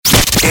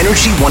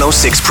Energy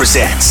 106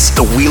 presents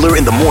the Wheeler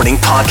in the Morning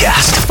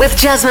podcast with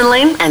Jasmine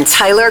Lane and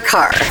Tyler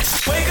Carr.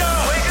 Wake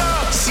up! Wake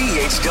up!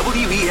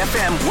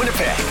 CHWE-FM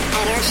Winnipeg.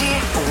 Energy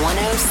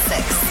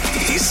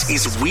 106. This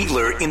is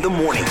Wheeler in the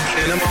Morning.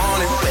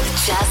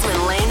 With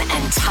Jasmine Lane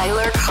and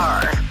Tyler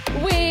Carr.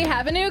 We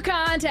have a new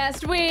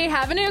contest.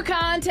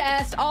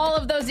 All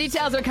of those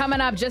details are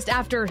coming up just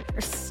after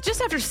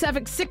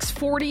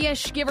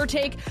 6:40ish, give or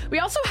take. We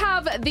also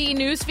have the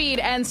news feed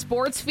and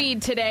sports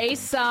feed today.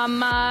 Some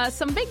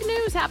big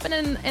news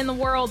happening in the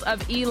world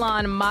of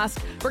Elon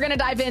Musk. We're going to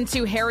dive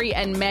into Harry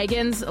and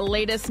Meghan's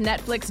latest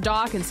Netflix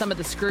doc and some of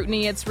the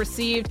scrutiny it's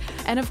received.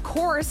 And of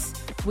course,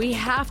 we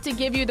have to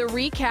give you the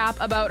recap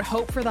about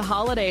Hope for the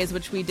Holidays,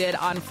 which we did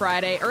on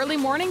Friday. Early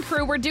morning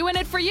crew, we're doing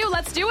it for you.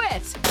 Let's do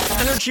it.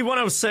 Energy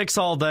 106,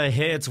 all the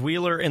hits.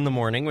 Wheeler in the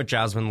Morning with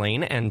Jasmine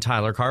Lane and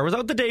Tyler Carr.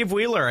 Without the Dave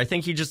Wheeler, I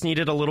think he just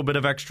needed a little bit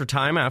of extra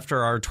time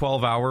after our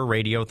 12-hour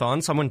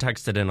radiothon. Someone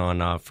texted in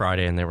on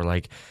Friday and they were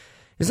like,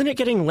 isn't it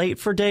getting late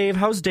for Dave?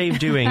 How's Dave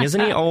doing?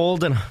 Isn't he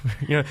old? And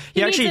he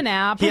needs a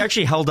nap. He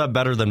actually held up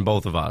better than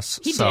both of us.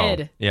 He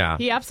did. Yeah.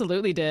 He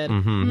absolutely did.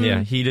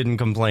 Yeah, he didn't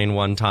complain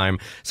one time.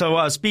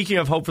 So speaking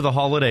of Hope for the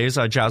Holidays,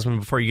 Jasmine,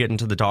 before you get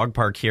into the dog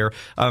park here,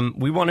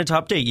 we wanted to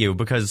update you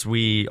because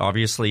we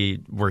obviously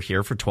were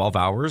here for 12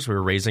 hours. We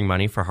were raising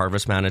money for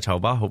Harvest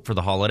Manitoba, Hope for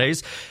the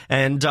Holidays.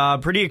 And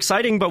pretty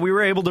exciting, but we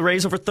were able to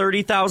raise over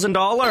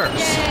 $30,000.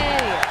 Yay!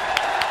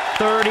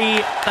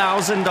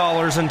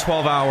 $30,000 in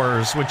 12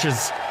 hours, which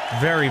is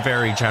very,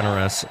 very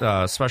generous,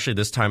 especially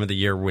this time of the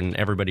year when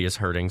everybody is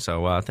hurting.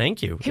 So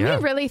thank you. Can we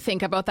really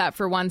think about that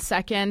for 1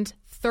 second?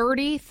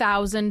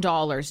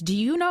 $30,000. Do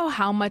you know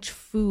how much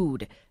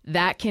food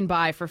that can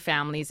buy for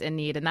families in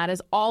need? And that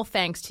is all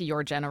thanks to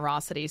your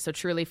generosity. So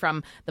truly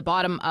from the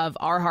bottom of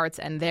our hearts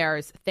and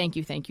theirs, thank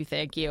you, thank you,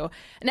 thank you.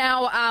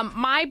 Now,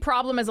 my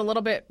problem is a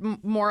little bit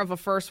more of a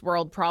first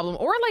world problem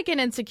or like an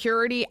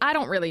insecurity. I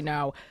don't really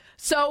know.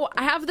 So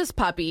I have this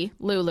puppy,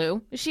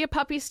 Lulu. Is she a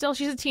puppy still?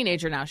 She's a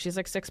teenager now. She's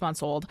like 6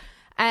 months old.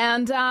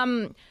 And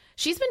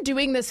she's been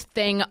doing this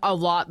thing a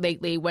lot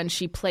lately when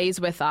she plays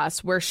with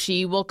us where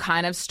she will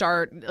kind of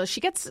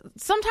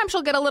sometimes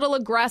she'll get a little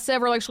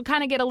aggressive or like she'll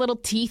kind of get a little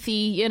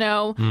teethy, you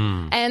know?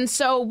 And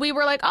so we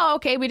were like, oh,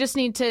 okay, we just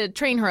need to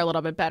train her a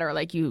little bit better.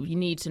 Like you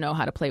need to know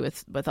how to play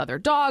with other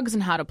dogs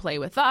and how to play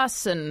with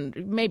us. And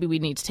maybe we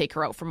need to take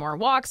her out for more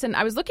walks. And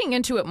I was looking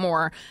into it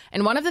more.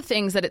 And one of the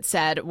things that it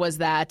said was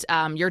that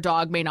your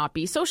dog may not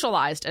be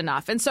socialized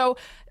enough. And so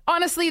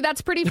honestly,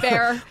 that's pretty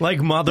fair. Like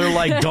mother,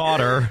 like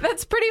daughter.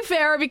 That's pretty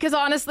fair because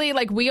honestly,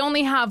 like we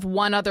only have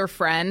one other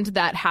friend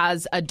that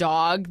has a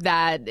dog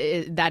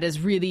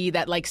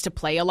that likes to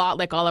play a lot.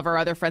 Like all of our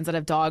other friends that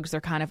have dogs, they're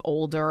kind of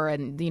older,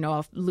 and you know,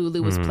 if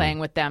Lulu was playing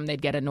with them,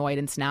 they'd get annoyed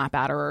and snap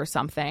at her or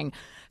something.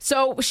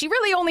 So she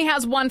really only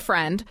has one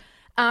friend.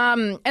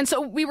 And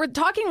so we were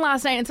talking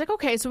last night and it's like,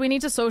 okay, so we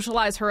need to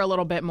socialize her a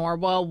little bit more.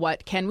 Well,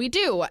 what can we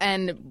do?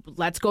 And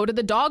let's go to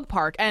the dog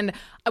park. And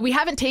we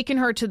haven't taken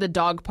her to the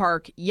dog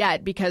park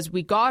yet because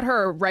we got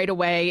her right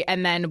away.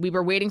 And then we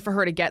were waiting for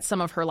her to get some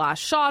of her last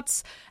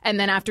shots. And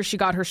then after she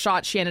got her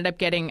shot, she ended up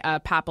getting a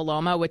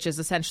papilloma, which is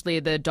essentially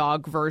the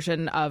dog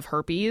version of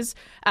herpes.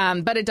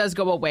 But it does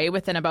go away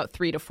within about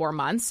 3 to 4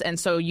 months. And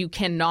so you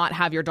cannot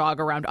have your dog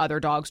around other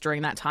dogs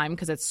during that time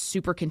because it's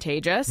super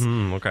contagious.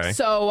 Okay.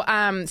 So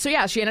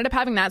yeah, she ended up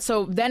having that.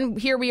 So then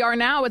here we are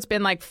now. It's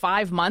been like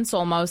 5 months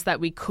almost that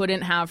we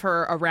couldn't have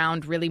her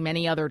around really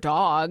many other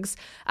dogs.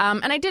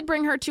 And I did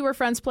bring her to her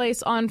friend's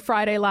place on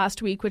Friday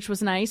last week, which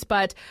was nice.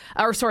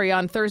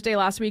 On Thursday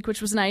last week, which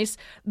was nice.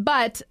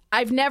 But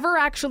I've never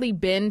actually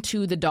been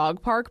to the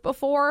dog park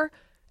before,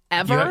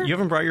 ever. You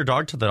haven't brought your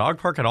dog to the dog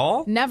park at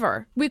all?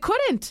 Never. We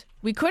couldn't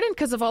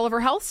because of all of her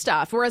health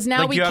stuff. Whereas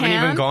now we can. You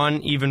haven't even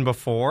gone even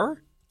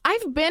before?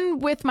 I've been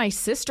with my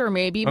sister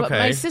maybe, but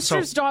my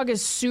sister's dog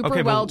is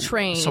super well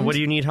trained. So what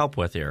do you need help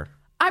with here?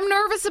 I'm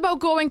nervous about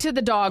going to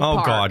the dog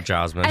park. Oh, God,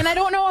 Jasmine. And I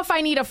don't know if I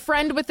need a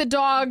friend with the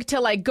dog to,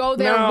 like, go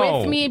there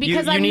with me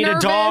because I'm nervous. You need a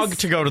dog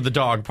to go to the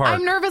dog park.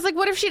 I'm nervous. Like,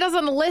 what if she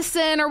doesn't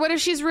listen? Or what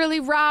if she's really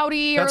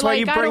rowdy? That's why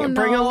you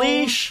bring a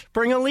leash.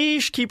 Bring a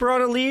leash. Keep her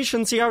on a leash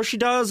and see how she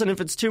does. And if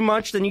it's too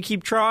much, then you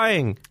keep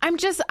trying. I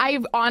was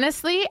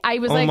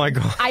oh my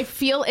God. I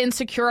feel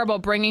insecure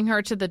about bringing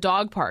her to the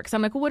dog park. So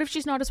I'm like, well, what if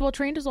she's not as well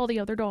trained as all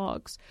the other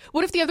dogs?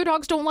 What if the other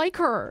dogs don't like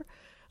her?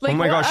 Like, oh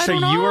my gosh! So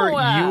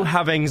you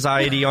have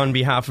anxiety on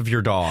behalf of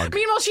your dog.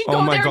 Meanwhile, she'd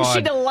go there and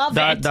she'd love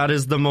it. That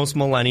is the most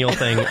millennial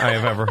thing I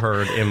have ever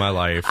heard in my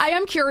life. I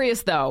am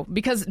curious though,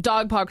 because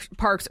dog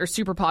parks are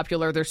super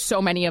popular. There's so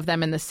many of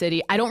them in the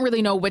city. I don't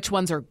really know which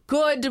ones are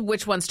good,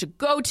 which ones to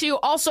go to.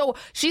 Also,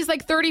 she's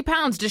like 30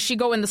 pounds. Does she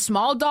go in the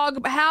small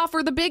dog half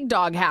or the big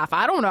dog half?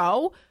 I don't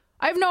know.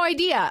 I have no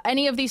idea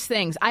any of these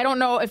things. I don't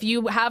know if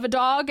you have a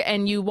dog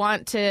and you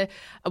want to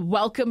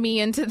welcome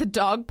me into the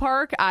dog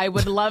park. I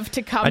would love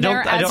to come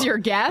there as your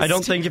guest. I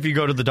don't think if you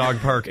go to the dog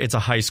park, it's a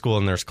high school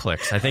and there's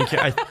cliques. I think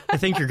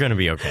you're going to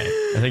be okay.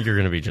 I think you're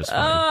going to be just fine.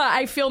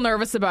 I feel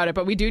nervous about it,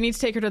 but we do need to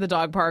take her to the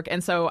dog park.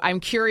 And so I'm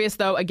curious,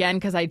 though, again,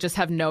 because I just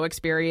have no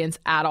experience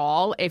at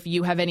all, if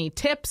you have any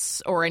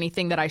tips or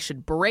anything that I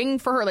should bring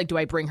for her. Like, do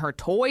I bring her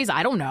toys?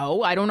 I don't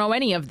know. I don't know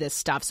any of this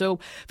stuff. So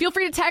feel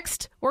free to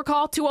text or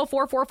call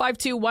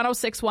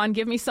 204-452-1061.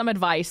 Give me some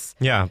advice.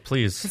 Yeah,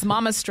 please. Because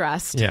Mama's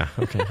stressed. Yeah,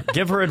 okay.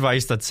 Give her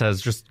advice that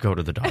says just go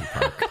to the dog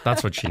park.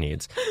 That's what she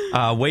needs.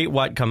 Wait,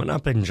 what? Coming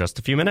up in just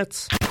a few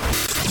minutes.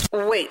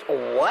 Wait,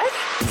 what?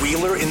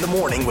 Wheeler in the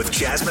Morning with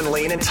Jasmine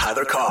Lane and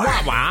Tyler Carr.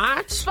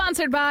 What?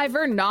 Sponsored by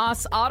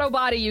Vernos Auto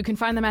Body. You can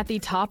find them at the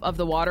top of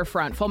the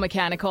waterfront. Full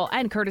mechanical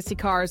and courtesy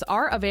cars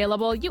are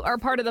available. You are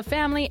part of the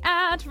family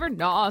at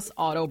Vernos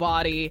Auto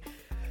Body.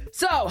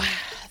 So,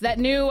 that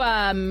new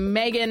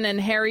Meghan and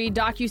Harry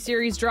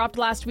docuseries dropped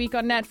last week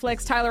on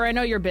Netflix. Tyler, I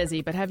know you're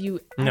busy, but have you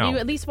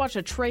at least watched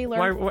a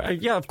trailer? Why,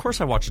 yeah, of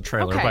course I watched a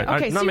trailer, Okay, but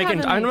I'm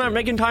not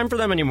making time for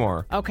them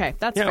anymore. Okay,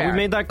 that's fair. fair. We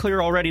made that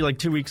clear already like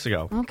 2 weeks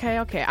ago.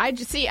 Okay. I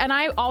just see, and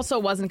I also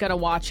wasn't going to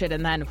watch it,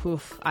 and then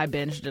I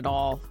binged it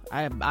all.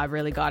 I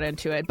really got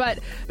into it. But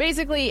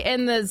basically,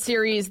 in the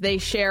series, they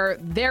share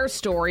their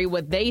story,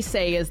 what they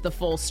say is the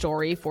full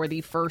story for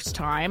the first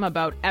time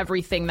about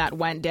everything that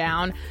went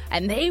down.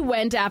 And they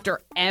went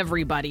after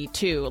everybody,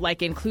 too,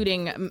 like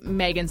including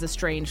Meghan's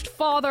estranged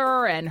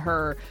father and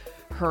her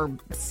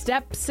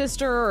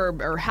stepsister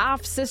or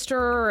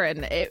half-sister,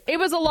 and it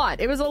was a lot.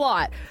 It was a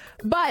lot.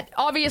 But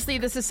obviously,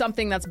 this is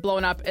something that's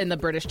blown up in the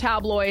British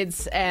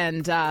tabloids,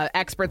 and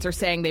experts are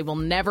saying they will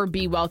never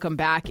be welcomed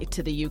back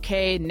to the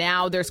UK.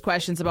 Now there's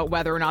questions about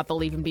whether or not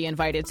they'll even be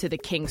invited to the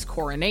King's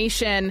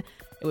coronation.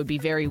 It would be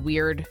very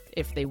weird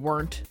if they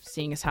weren't,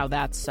 seeing as how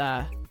that's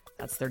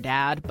their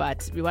dad,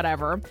 but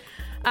whatever.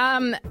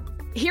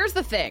 Here's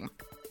the thing.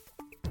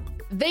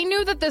 They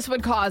knew that this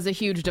would cause a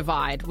huge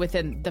divide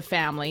within the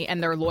family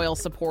and their loyal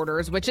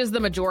supporters, which is the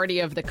majority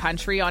of the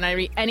country. On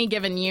any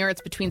given year,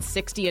 it's between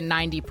 60 and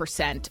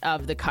 90%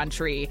 of the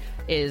country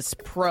is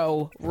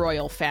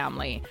pro-royal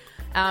family.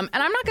 And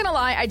I'm not going to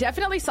lie, I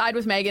definitely side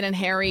with Meghan and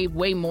Harry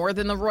way more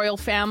than the royal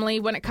family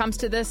when it comes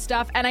to this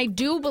stuff. And I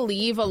do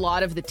believe a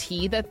lot of the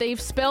tea that they've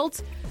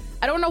spilt.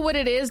 I don't know what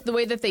it is, the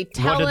way that they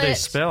tell it. What did they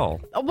spill?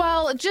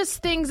 Well,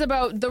 just things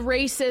about the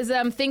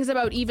racism, things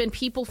about even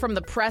people from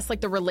the press,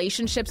 like the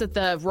relationships that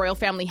the royal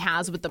family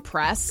has with the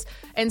press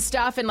and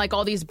stuff, and like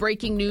all these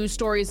breaking news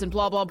stories and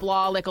blah, blah,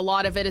 blah. Like a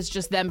lot of it is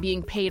just them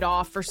being paid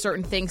off for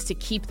certain things to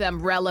keep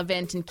them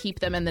relevant and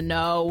keep them in the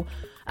know.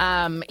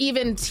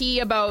 Even tea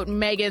about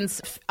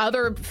Meghan's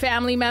other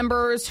family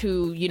members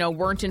who,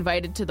 weren't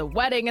invited to the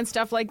wedding and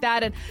stuff like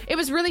that. And it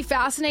was really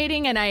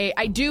fascinating, and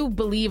I do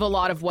believe a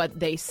lot of what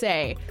they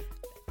say.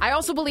 I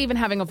also believe in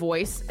having a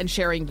voice and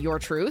sharing your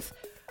truth.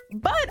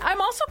 But I'm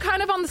also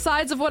kind of on the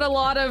sides of what a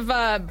lot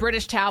of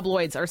British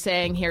tabloids are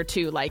saying here,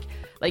 too. Like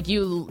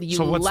you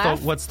So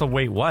left. what's the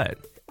wait what?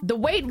 The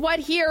wait what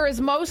here is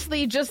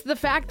mostly just the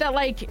fact that,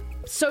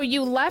 so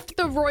you left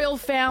the royal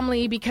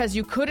family because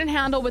you couldn't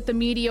handle what the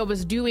media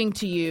was doing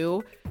to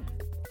you.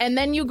 And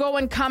then you go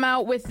and come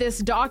out with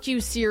this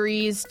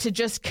docuseries to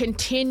just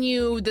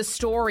continue the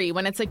story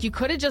when it's like you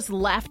could have just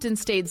left and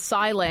stayed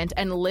silent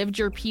and lived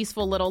your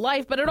peaceful little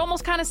life. But it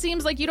almost kind of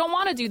seems like you don't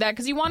want to do that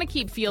because you want to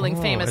keep feeling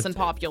famous and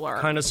popular.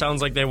 Kind of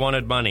sounds like they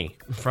wanted money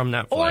from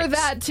Netflix. Or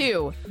that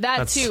too.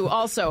 That's too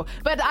also.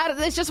 But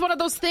it's just one of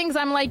those things.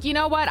 I'm like, you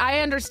know what?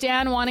 I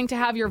understand wanting to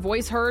have your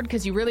voice heard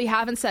because you really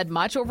haven't said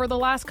much over the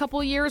last couple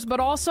of years.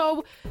 But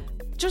also,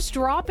 just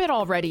drop it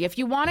already. If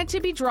you want it to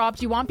be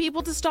dropped, you want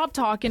people to stop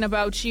talking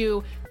about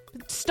you,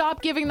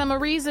 stop giving them a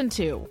reason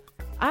to.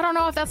 I don't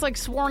know if that's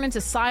sworn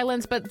into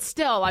silence, but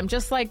still, I'm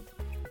just like,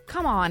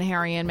 come on,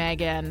 Harry and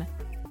Meghan.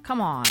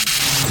 Come on.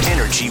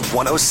 Energy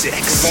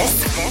 106.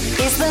 This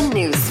is the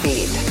news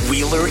feed.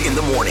 Wheeler in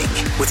the Morning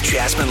with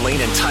Jasmine Lane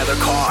and Tyler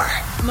Carr.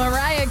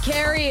 Mariah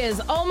Carey is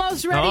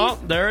almost ready. Oh,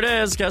 there it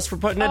is. Guess we're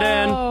putting it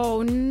in.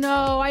 Oh,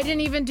 no. I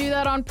didn't even do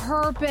that on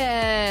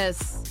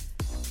purpose.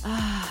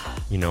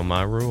 You know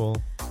my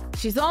rule.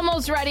 She's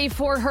almost ready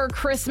for her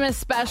Christmas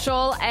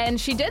special,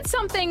 and she did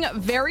something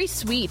very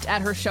sweet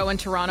at her show in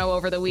Toronto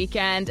over the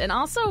weekend. And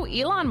also,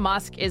 Elon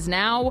Musk is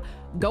now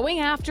going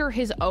after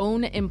his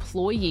own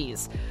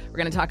employees. We're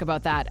going to talk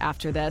about that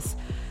after this.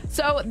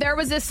 So there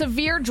was a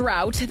severe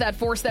drought that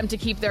forced them to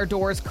keep their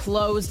doors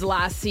closed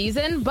last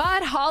season,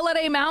 but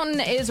Holiday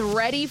Mountain is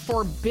ready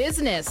for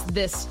business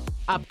this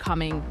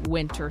upcoming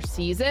winter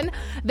season.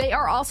 They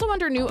are also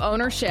under new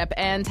ownership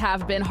and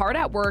have been hard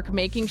at work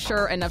making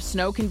sure enough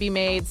snow can be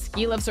made,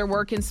 ski lifts are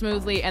working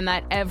smoothly, and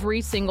that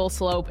every single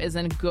slope is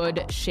in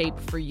good shape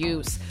for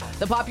use.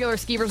 The popular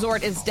ski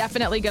resort is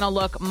definitely going to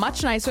look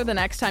much nicer the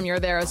next time you're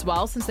there as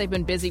well, since they've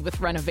been busy with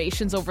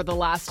renovations over the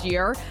last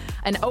year.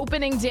 An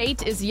opening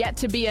date is yet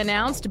to be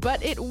announced,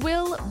 but it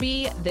will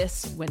be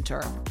this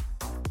winter.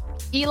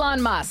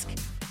 Elon Musk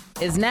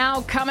is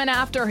now coming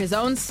after his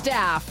own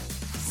staff,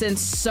 since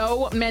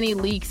so many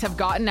leaks have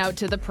gotten out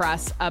to the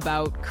press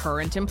about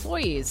current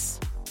employees.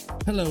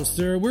 Hello,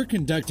 sir. We're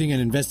conducting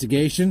an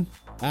investigation.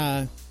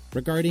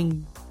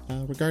 Regarding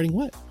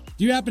what?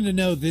 Do you happen to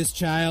know this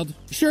child?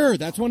 Sure,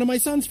 that's one of my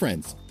son's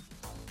friends.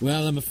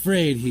 Well, I'm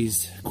afraid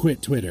he's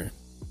quit Twitter.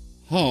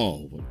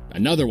 Oh,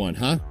 another one,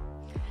 huh?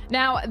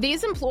 Now,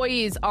 these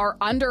employees are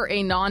under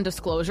a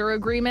non-disclosure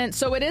agreement,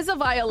 so it is a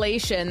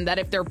violation that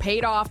if they're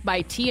paid off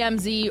by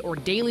TMZ or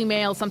Daily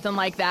Mail, something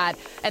like that,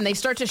 and they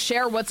start to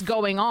share what's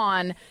going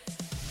on,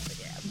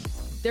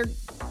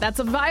 that's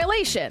a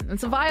violation.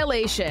 It's a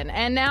violation.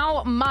 And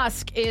now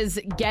Musk is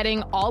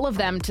getting all of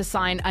them to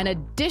sign an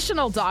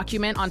additional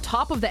document on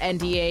top of the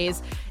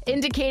NDAs,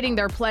 indicating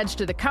their pledge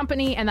to the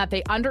company and that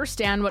they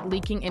understand what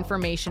leaking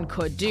information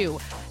could do.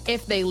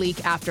 If they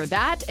leak after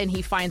that and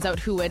he finds out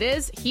who it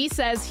is, he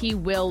says he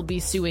will be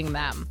suing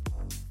them.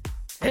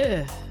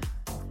 Ugh.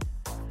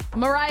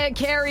 Mariah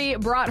Carey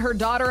brought her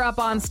daughter up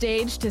on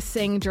stage to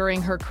sing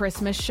during her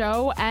Christmas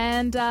show,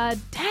 and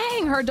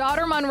dang, her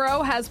daughter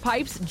Monroe has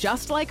pipes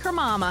just like her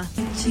mama.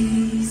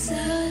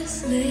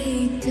 Jesus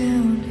laid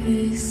down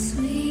his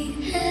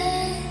sweet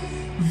head,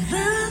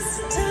 the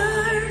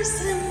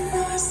stars in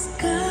the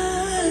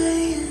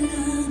sky,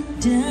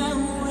 and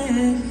down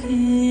where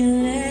he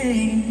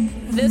lay.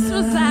 This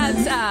was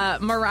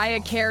at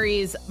Mariah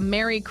Carey's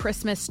Merry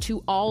Christmas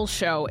to All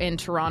show in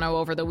Toronto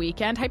over the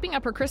weekend, hyping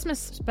up her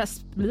Christmas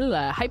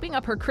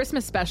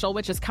special,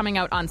 which is coming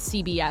out on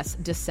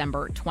CBS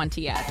December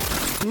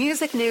 20th.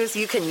 Music news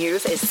you can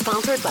use is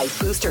sponsored by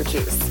Booster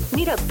Juice.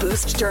 Need a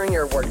boost during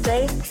your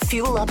workday?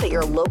 Fuel up at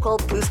your local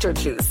Booster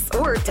Juice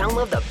or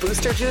download the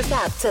Booster Juice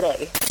app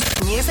today.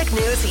 Music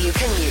news you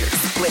can use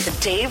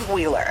with Dave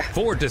Wheeler.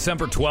 For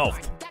December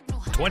 12th,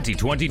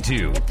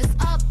 2022. If it's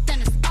up, then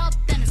it's up,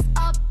 then it's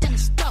up, then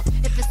it's stuck.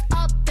 If it's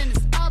up, then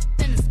it's up,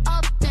 then it's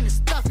up, then it's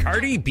stuck.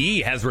 Cardi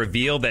B has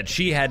revealed that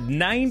she had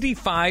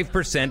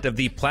 95% of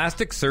the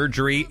plastic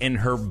surgery in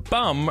her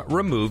bum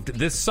removed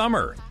this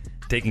summer.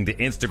 Taking to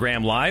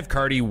Instagram Live,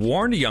 Cardi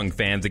warned young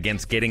fans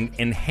against getting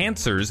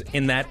enhancers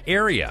in that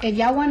area. If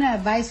y'all want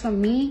advice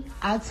from me,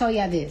 I'll tell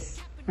y'all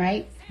this,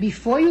 right?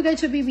 Before you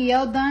get your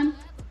BBL done,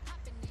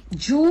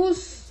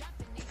 juice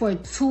for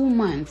 2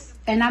 months.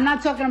 And I'm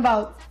not talking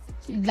about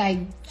like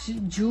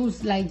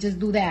juice, like just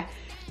do that.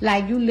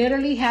 Like you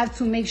literally have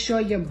to make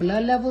sure your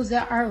blood levels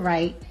are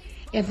right.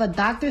 If a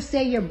doctor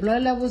say your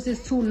blood levels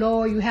is too low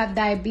or you have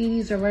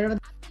diabetes or whatever,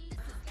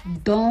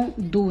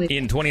 don't do it.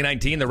 In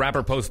 2019, the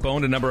rapper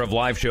postponed a number of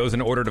live shows in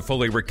order to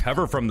fully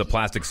recover from the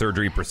plastic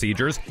surgery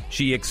procedures.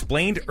 She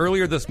explained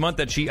earlier this month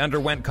that she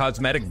underwent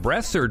cosmetic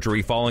breast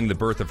surgery following the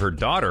birth of her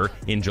daughter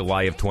in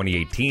July of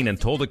 2018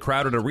 and told a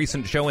crowd at a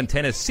recent show in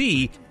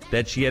Tennessee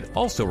that she had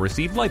also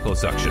received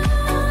liposuction.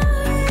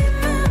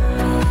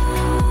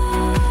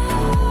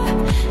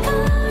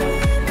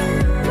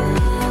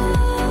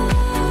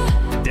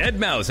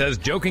 Deadmau5 has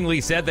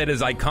jokingly said that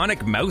his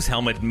iconic mouse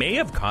helmet may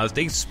have caused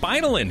a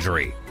spinal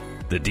injury.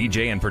 The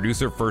DJ and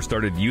producer first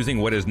started using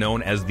what is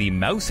known as the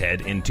mouse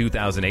head in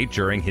 2008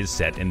 during his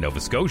set in Nova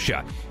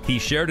Scotia. He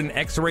shared an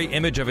X-ray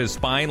image of his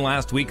spine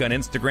last week on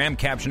Instagram,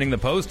 captioning the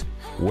post,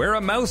 "Wear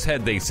a mouse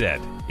head," they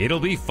said. "It'll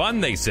be fun,"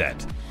 they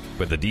said.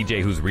 But the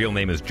DJ, whose real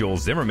name is Joel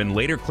Zimmerman,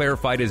 later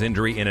clarified his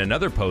injury in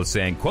another post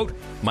saying, quote,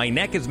 "My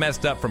neck is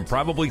messed up from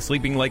probably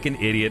sleeping like an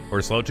idiot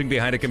or slouching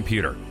behind a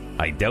computer.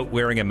 I doubt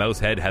wearing a mouse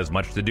head has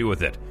much to do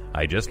with it.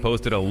 I just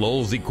posted a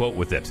lolzy quote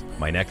with it.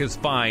 My neck is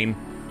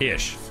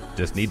fine-ish.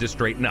 Just need to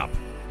straighten up.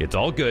 It's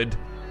all good,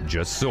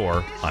 just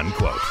sore,"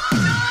 unquote.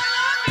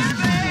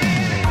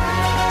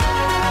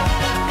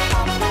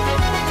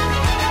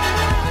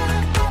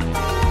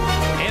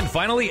 And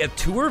finally, a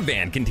tour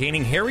van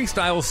containing Harry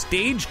Styles'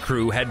 stage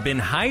crew had been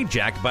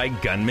hijacked by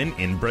gunmen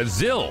in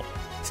Brazil.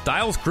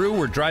 Styles' crew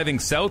were driving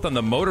south on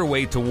the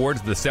motorway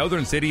towards the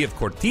southern city of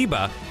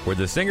Coritiba, where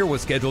the singer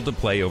was scheduled to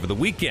play over the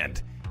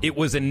weekend. It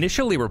was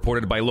initially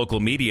reported by local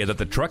media that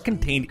the truck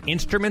contained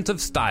instruments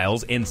of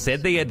Styles and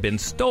said they had been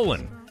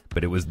stolen,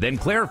 but it was then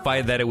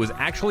clarified that it was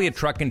actually a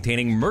truck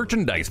containing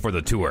merchandise for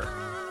the tour.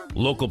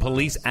 Local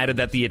police added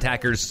that the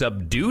attackers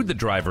subdued the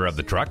driver of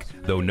the truck,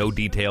 though no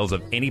details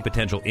of any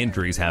potential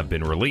injuries have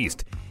been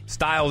released.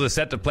 Styles is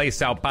set to play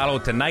Sao Paulo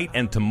tonight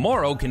and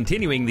tomorrow,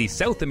 continuing the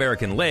South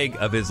American leg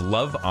of his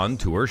Love on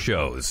Tour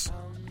shows.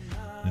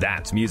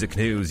 That's music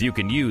news you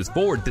can use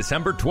for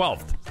December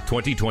 12th,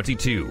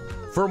 2022.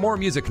 For more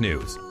music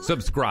news,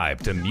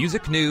 subscribe to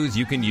Music News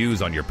You Can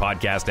Use on your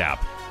podcast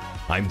app.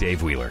 I'm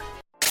Dave Wheeler.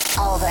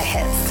 All the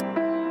hits.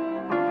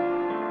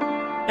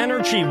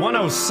 Energy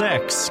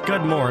 106.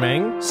 Good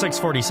morning.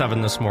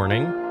 6:47 this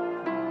morning.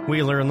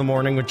 Wheeler in the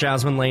morning with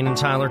Jasmine Lane and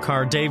Tyler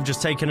Carr. Dave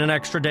just taking an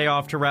extra day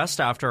off to rest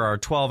after our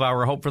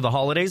 12-hour Hope for the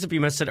Holidays. If you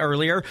missed it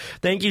earlier,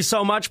 thank you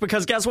so much,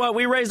 because guess what?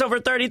 We raised over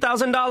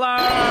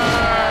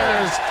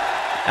 $30,000.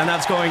 And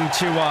that's going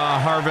to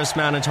Harvest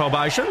Manitoba.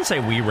 I shouldn't say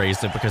we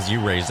raised it because you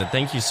raised it.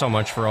 Thank you so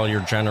much for all your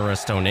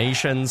generous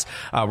donations.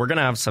 We're going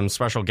to have some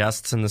special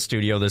guests in the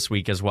studio this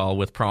week as well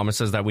with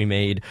promises that we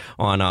made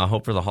on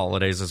Hope for the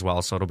Holidays as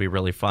well. So it'll be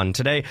really fun.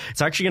 Today,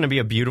 it's actually going to be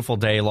a beautiful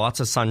day. Lots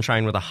of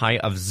sunshine with a high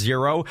of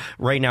 0.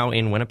 Right now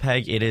in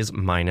Winnipeg, it is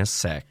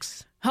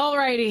 -6.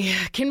 Alrighty.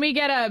 Can we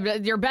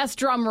get your best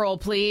drum roll,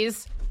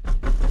 please?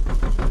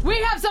 We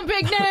have some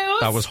big news.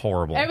 That was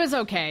horrible. It was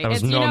okay. That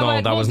was,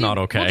 that was not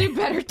okay. We'll do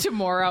better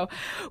tomorrow.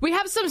 We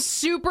have some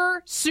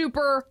super,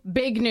 super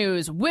big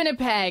news.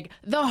 Winnipeg,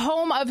 the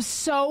home of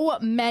so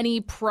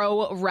many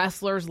pro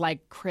wrestlers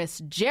like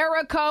Chris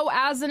Jericho,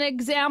 as an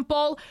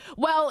example.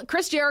 Well,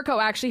 Chris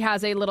Jericho actually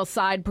has a little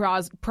side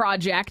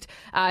project.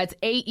 It's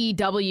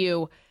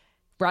AEW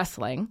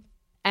Wrestling.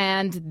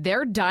 And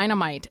their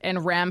Dynamite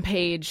and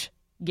Rampage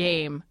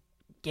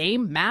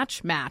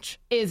match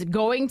is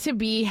going to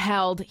be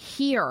held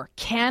here,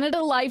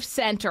 Canada Life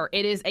Center.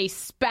 It is a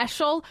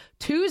special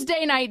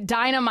Tuesday night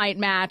Dynamite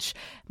match,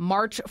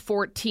 March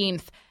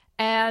 14th.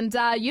 And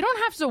you don't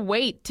have to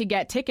wait to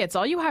get tickets.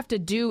 All you have to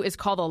do is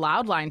call the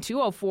Loud Line,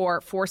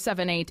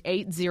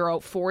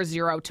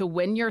 204-478-8040, to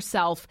win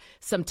yourself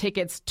some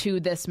tickets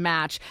to this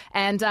match.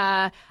 And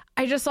I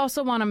just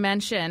also want to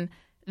mention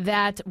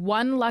that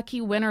one lucky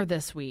winner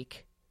this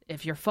week,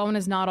 if your phone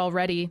is not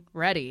already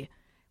ready,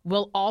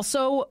 will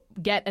also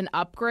get an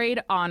upgrade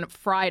on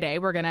Friday.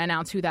 We're going to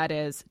announce who that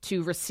is,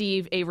 to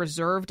receive a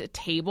reserved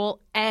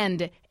table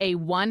and a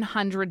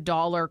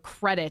 $100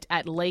 credit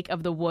at Lake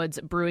of the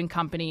Woods Brewing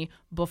Company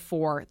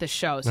before the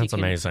show. So that's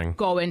amazing.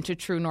 Go into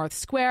True North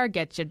Square,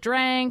 get your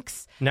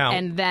drinks,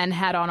 and then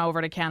head on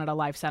over to Canada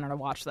Life Center to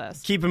watch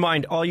this. Keep in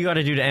mind, all you got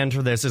to do to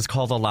enter this is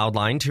call the Loud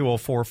Line,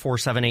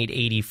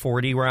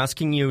 204-478-8040. We're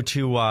asking you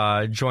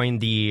to join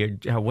the,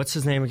 what's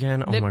his name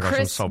again? Oh my gosh,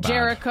 I'm so bad. Chris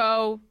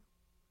Jericho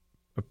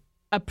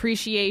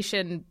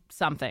Appreciation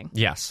something.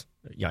 Yes.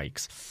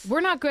 Yikes. We're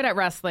not good at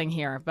wrestling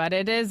here, but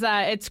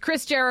it's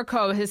Chris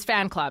Jericho, his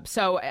fan club.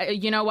 So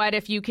you know what?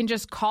 If you can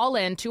just call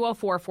in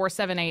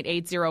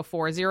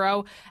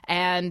 204-478-8040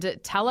 and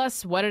tell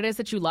us what it is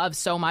that you love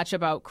so much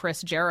about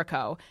Chris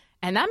Jericho.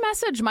 And that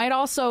message might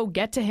also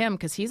get to him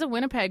because he's a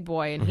Winnipeg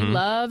boy and he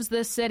loves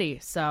this city.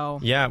 So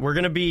yeah, we're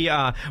not going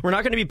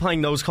to be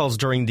playing those calls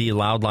during the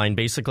Loud Line.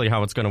 Basically,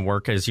 how it's going to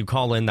work is you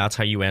call in, that's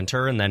how you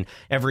enter, and then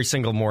every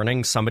single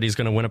morning somebody's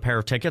going to win a pair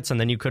of tickets, and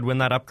then you could win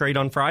that upgrade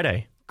on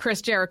Friday.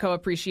 Chris Jericho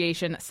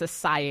Appreciation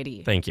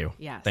Society. Thank you.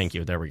 Yes. Thank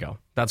you. There we go.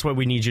 That's what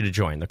we need you to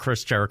join, the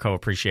Chris Jericho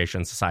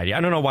Appreciation Society. I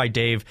don't know why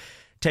Dave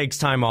takes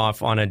time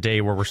off on a day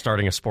where we're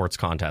starting a sports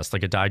contest.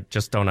 Like, I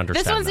just don't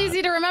understand This one's that.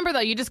 easy to remember, though.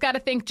 You just got to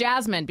think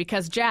Jasmine,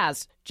 because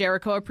Jazz,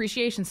 Jericho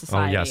Appreciation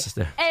Society. Oh, yes.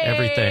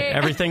 Hey!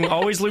 Everything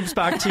always loops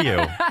back to you.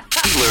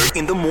 Tyler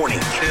in the morning.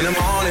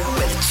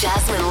 With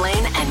Jasmine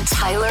Lane and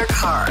Tyler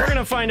Carr. We're going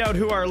to find out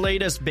who our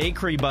latest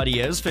bakery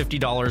buddy is,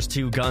 $50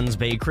 to Guns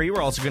Bakery.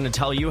 We're also going to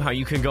tell you how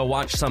you can go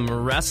watch some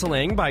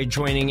wrestling by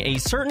joining a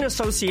certain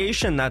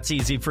association that's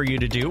easy for you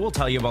to do. We'll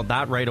tell you about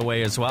that right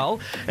away as well.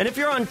 And if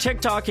you're on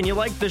TikTok and you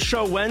like the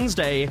show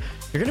Wednesday,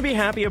 you're going to be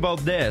happy about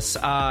this.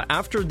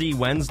 After the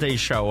Wednesday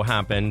show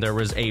happened, there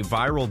was a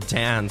viral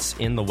dance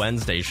in the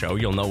Wednesday show.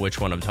 You'll know which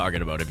one I'm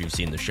talking about if you've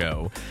seen the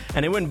show.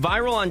 And it went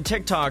viral on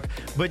TikTok,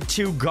 but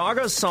to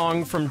Gaga's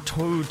song from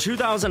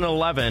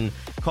 2011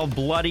 called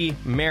Bloody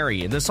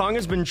Mary. The song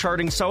has been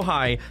charting so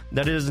high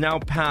that it has now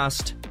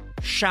passed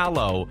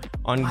Shallow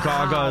on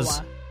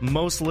Gaga's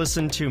most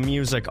listened to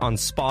music on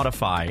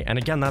Spotify. And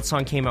again, that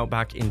song came out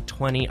back in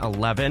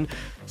 2011.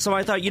 So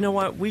I thought, you know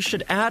what? We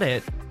should add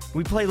it.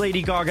 We play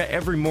Lady Gaga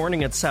every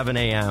morning at 7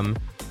 a.m.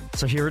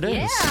 So here it is.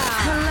 Yeah.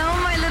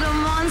 Hello, my little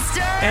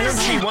monsters.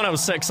 Energy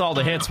 106, all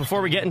the hits.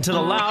 Before we get into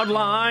the Loud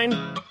Line,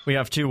 we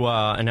have to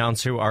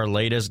announce who our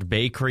latest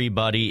bakery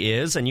buddy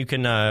is. And you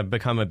can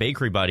become a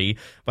bakery buddy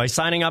by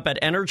signing up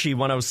at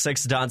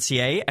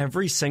energy106.ca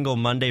every single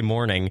Monday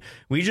morning.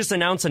 We just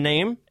announce a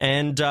name,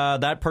 and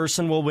that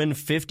person will win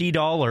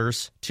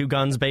 $50 to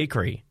Guns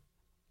Bakery.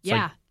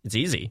 Yeah. It's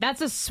easy.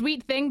 That's a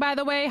sweet thing, by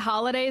the way.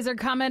 Holidays are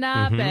coming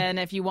up, and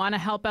if you want to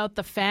help out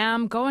the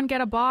fam, go and get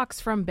a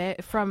box go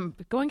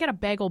and get a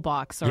bagel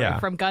box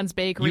from Guns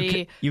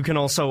Bakery. You can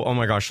also, oh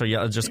my gosh, so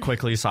yeah, just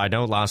quickly, side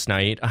note, last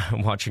night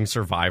watching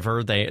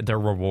Survivor, their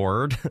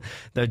reward,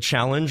 the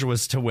challenge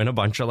was to win a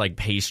bunch of like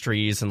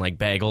pastries and like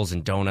bagels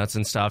and donuts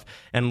and stuff.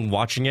 And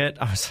watching it,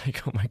 I was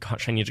like, oh my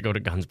gosh, I need to go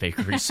to Guns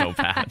Bakery so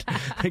bad.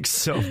 Like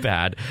so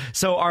bad.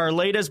 So our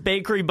latest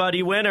bakery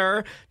buddy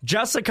winner,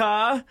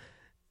 Jessica.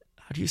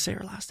 How do you say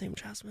her last name,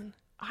 Jasmine?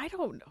 I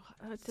don't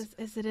know.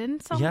 Is it in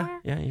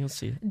somewhere? Yeah, you'll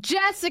see it.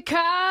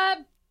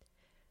 Jessica,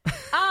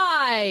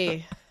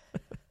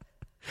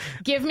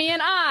 give me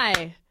an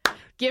I.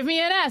 Give me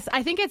an S.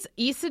 I think it's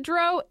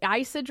Isidro.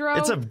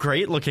 It's a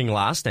great looking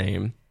last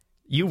name.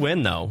 You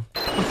win, though.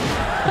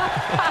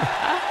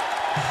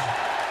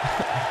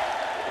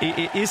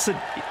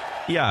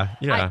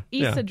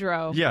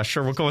 Isidro. Yeah,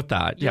 sure, we'll go with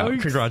that. Yeah,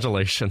 Yikes.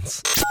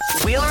 Congratulations.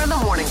 Wheeler in the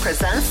Morning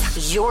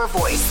presents Your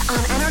Voice on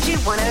Energy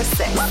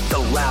 106. The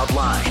Loud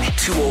Line,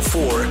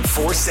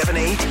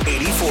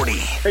 204-478-8040.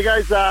 Hey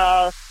guys,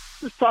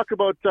 let's talk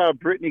about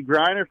Brittany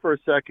Griner for a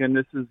second.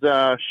 This is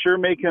sure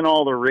making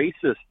all the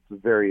racists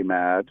very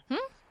mad.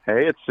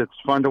 Hey, it's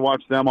fun to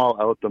watch them all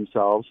out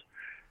themselves.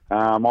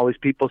 All these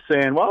people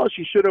saying, well,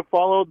 she should have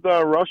followed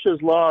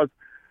Russia's laws.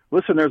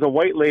 Listen, there's a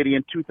white lady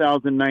in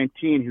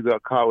 2019 who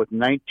got caught with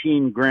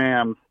 19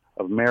 grams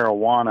of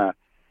marijuana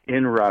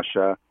in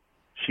Russia.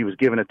 She was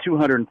given a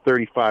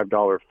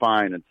 $235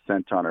 fine and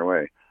sent on her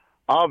way.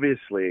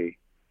 Obviously,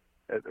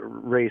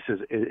 race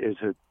is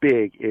a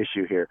big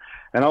issue here.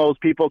 And all those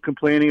people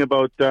complaining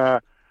about,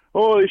 they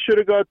should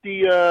have got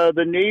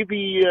the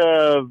Navy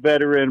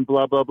veteran,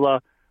 blah, blah, blah.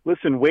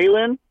 Listen,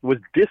 Waylon was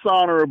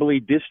dishonorably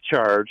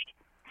discharged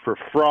for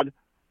fraud,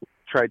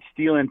 tried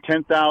stealing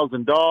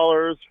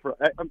 $10,000.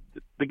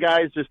 The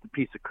guy's just a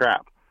piece of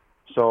crap.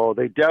 So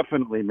they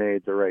definitely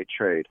made the right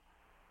trade.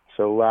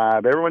 So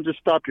everyone just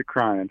stop your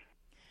crying.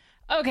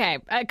 Okay,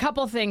 a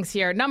couple things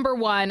here. Number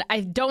one,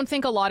 I don't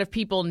think a lot of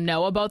people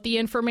know about the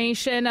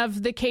information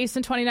of the case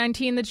in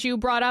 2019 that you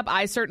brought up.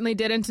 I certainly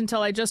didn't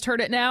until I just heard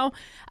it now.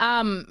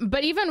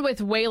 But even with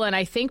Waylon,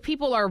 I think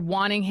people are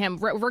wanting him,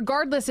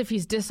 regardless if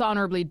he's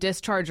dishonorably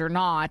discharged or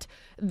not,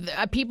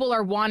 people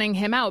are wanting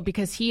him out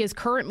because he is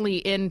currently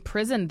in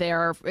prison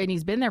there, and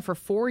he's been there for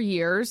 4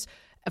 years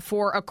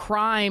for a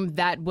crime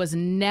that was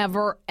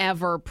never,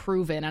 ever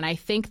proven. And I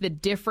think the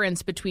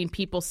difference between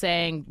people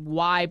saying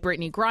why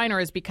Brittany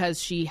Griner is because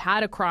she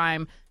had a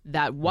crime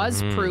that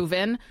was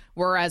proven,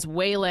 whereas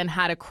Waylon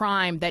had a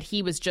crime that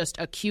he was just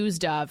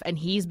accused of, and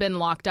he's been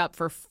locked up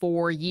for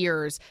 4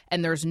 years,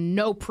 and there's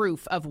no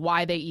proof of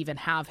why they even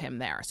have him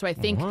there. So I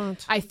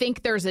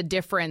think there's a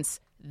difference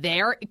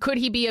there. Could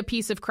he be a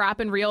piece of crap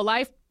in real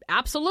life?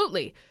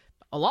 Absolutely.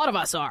 A lot of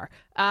us are,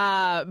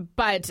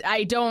 but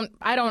I don't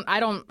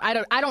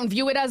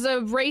view it as a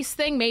race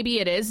thing.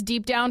 Maybe it is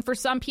deep down for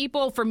some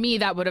people. For me,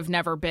 that would have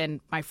never been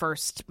my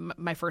first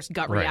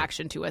gut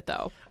reaction to it,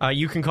 though.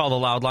 You can call the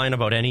Loud Line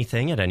about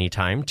anything at any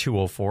time.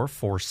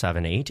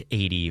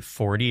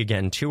 204-478-8040.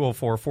 Again,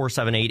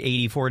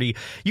 204-478-8040.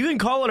 You can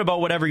call it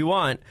about whatever you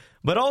want,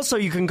 but also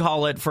you can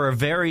call it for a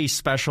very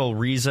special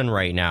reason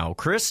right now.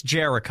 Chris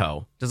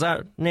Jericho. Does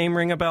that name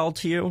ring a bell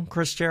to you,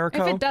 Chris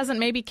Jericho? If it doesn't,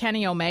 maybe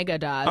Kenny Omega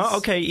does. Oh,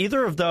 okay,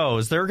 either of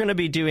those. They're going to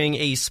be doing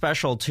a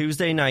special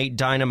Tuesday night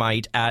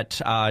Dynamite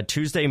at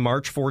Tuesday,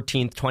 March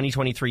 14th,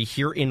 2023,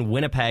 here in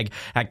Winnipeg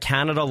at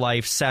Canada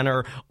Life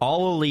Center.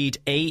 All Elite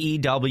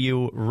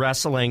AEW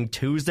Wrestling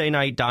Tuesday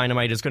night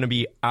Dynamite is going to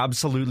be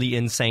absolutely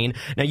insane.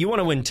 Now, you want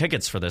to win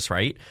tickets for this,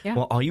 right? Yeah.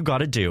 Well, all you got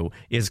to do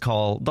is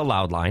call the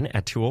Loud Line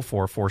at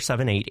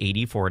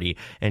 204-478-8040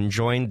 and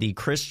join the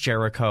Chris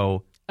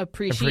Jericho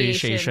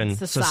Appreciation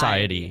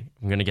Society.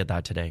 I'm going to get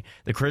that today.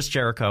 The Chris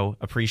Jericho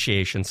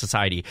Appreciation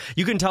Society.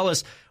 You can tell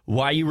us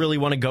why you really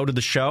want to go to the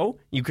show.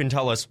 You can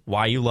tell us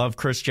why you love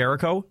Chris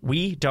Jericho.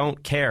 We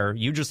don't care.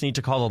 You just need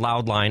to call the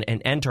Loud Line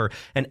and enter.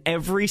 And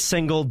every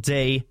single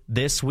day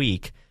this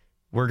week,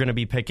 we're going to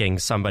be picking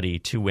somebody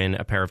to win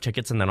a pair of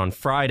tickets. And then on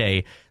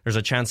Friday, there's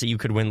a chance that you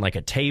could win like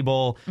a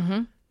table.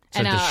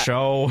 To the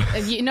show.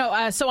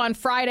 So on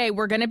Friday,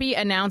 we're going to be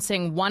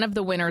announcing one of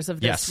the winners of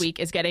this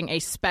week is getting a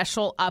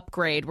special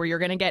upgrade where you're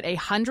going to get a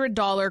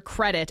 $100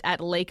 credit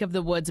at Lake of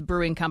the Woods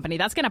Brewing Company.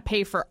 That's going to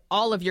pay for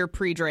all of your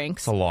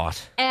pre-drinks. It's a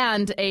lot.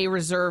 And a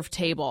reserve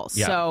table.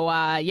 Yeah. So,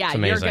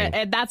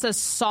 amazing. That's a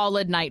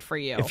solid night for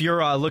you. If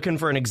you're looking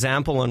for an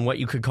example on what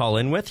you could call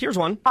in with, here's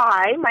one.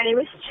 Hi, my name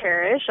is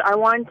Cherish. I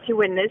want to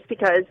win this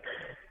because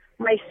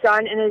my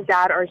son and his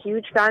dad are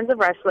huge fans of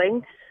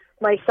wrestling.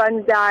 My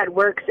son's dad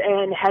works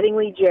in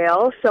Headingley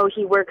Jail, so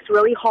he works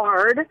really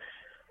hard.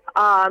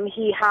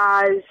 He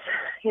has,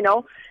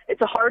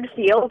 it's a hard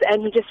field,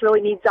 and he just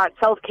really needs that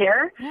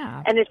self-care.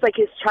 Yeah. And it's like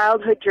his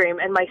childhood dream.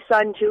 And my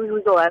son, too,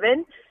 who's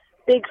 11,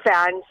 big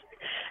fans.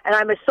 And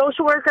I'm a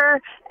social worker,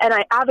 and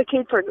I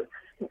advocate for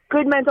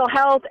good mental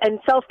health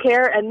and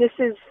self-care, and this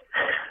is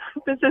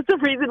the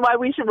reason why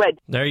we should win.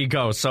 There you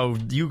go. So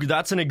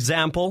that's an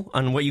example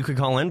on what you could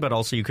call in, but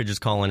also you could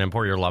just call in and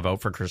pour your love out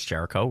for Chris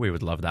Jericho. We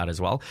would love that as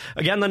well.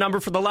 Again, the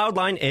number for the Loud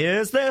Line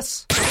is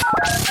this.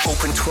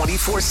 Open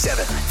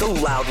 24/7. The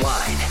Loud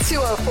Line.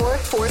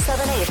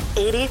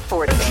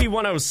 204-478-8040.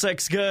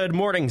 G106. Good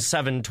morning,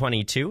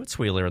 7:22. It's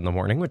Wheeler in the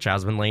Morning with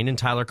Jasmine Lane and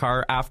Tyler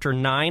Carr. After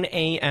 9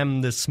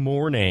 a.m. this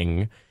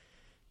morning,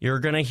 you're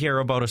going to hear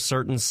about a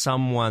certain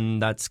someone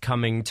that's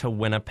coming to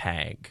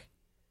Winnipeg.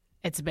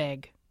 It's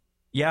big.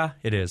 Yeah,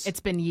 it is. It's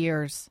been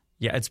years.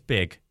 Yeah, it's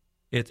big.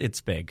 It's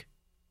big.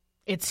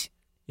 It's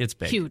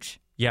big.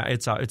 Huge. Yeah,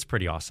 it's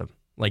pretty awesome.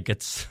 Like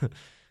it's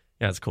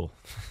cool.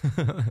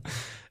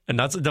 And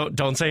that's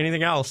don't say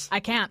anything else. I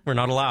can't. We're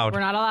not allowed.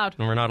 We're not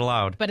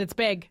allowed. But it's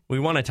big. We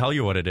want to tell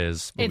you what it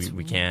is, but it's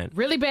we can't.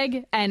 Really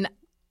big, and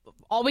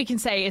all we can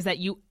say is that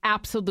you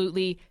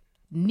absolutely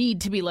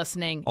need to be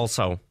listening.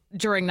 Also,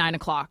 during 9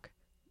 o'clock,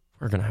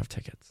 we're gonna have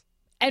tickets.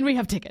 And we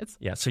have tickets.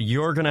 Yeah, so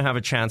you're going to have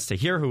a chance to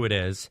hear who it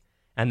is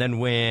and then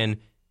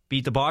win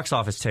Beat the Box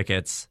Office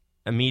tickets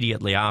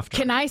immediately after.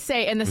 Can I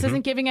say, and this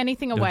isn't giving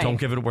anything away. No, don't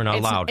give it. We're not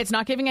allowed. It's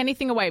not giving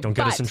anything away. Don't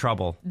get us in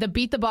trouble. The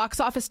Beat the Box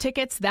Office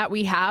tickets that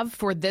we have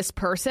for this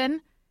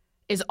person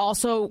is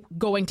also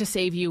going to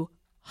save you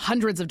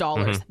hundreds of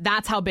dollars.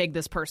 That's how big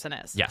this person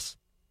is. Yes.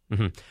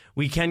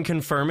 We can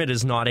confirm it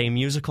is not a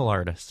musical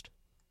artist.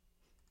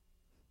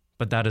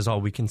 But that is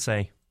all we can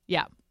say.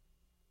 Yeah.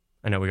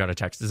 I know we got a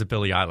text. Is it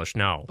Billie Eilish?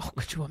 No. Oh,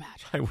 could you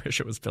imagine? I wish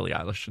it was Billie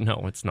Eilish.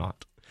 No, it's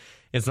not.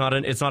 It's not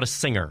a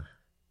singer.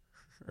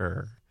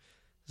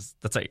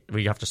 That's like,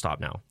 we have to stop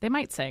now. They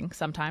might sing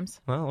sometimes.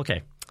 Well,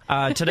 okay.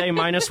 Today,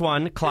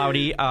 -1,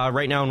 cloudy.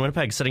 Right now in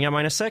Winnipeg, sitting at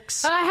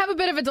 -6. I have a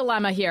bit of a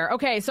dilemma here.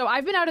 Okay, so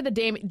I've been out of the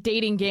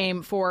dating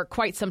game for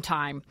quite some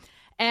time.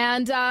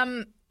 And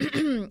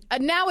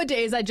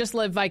nowadays, I just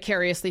live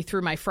vicariously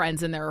through my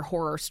friends and their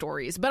horror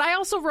stories. But I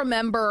also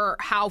remember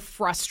how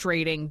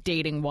frustrating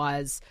dating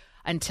was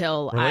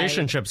until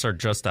Relationships are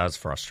just as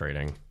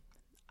frustrating.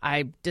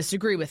 I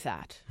disagree with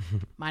that.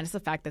 Minus the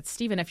fact that,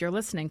 Stephen, if you're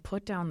listening,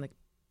 put down the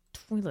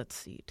toilet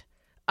seat.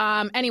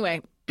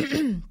 Anyway,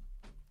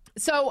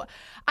 so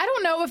I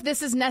don't know if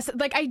this is necessary.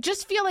 Like, I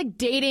just feel like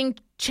dating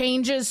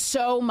changes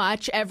so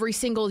much every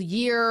single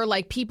year.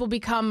 Like, people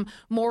become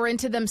more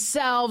into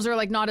themselves, or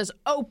like not as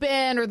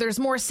open, or there's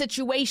more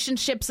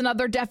situationships and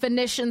other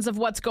definitions of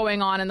what's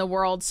going on in the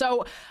world.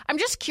 So I'm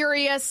just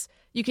curious.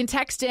 You can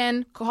text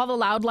in, call the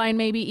loud line,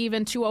 maybe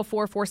even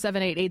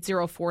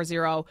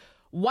 204-478-8040.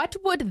 What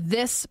would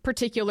this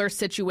particular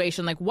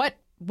situation, like what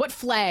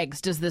flags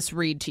does this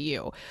read to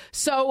you?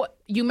 So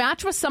you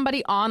match with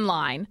somebody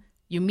online,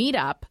 you meet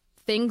up,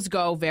 things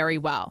go very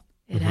well.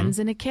 It ends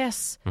in a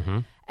kiss.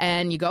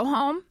 And you go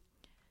home.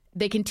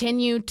 They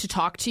continue to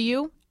talk to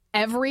you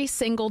every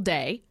single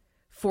day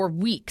for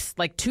weeks,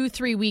 like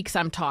 2-3 weeks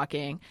I'm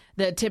talking.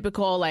 The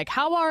typical, like,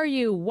 how are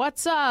you?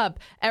 What's up?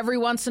 Every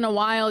once in a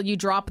while you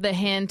drop the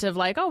hint of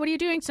like, oh, what are you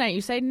doing tonight?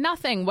 You say,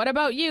 nothing. What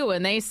about you?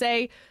 And they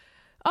say,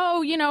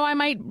 oh, you know, I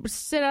might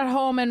sit at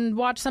home and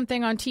watch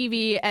something on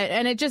TV.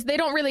 And it just, they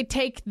don't really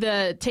take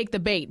the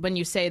bait when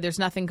you say there's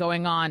nothing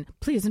going on.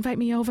 Please invite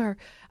me over.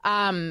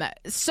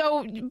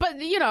 But,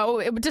 you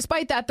know,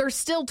 despite that, they're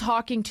still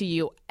talking to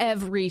you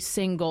every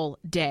single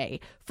day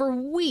for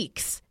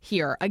weeks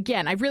here.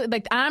 Again, I really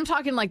like, I'm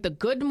talking like the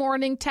good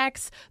morning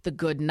text, the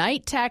good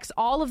night text,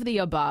 all of the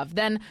above.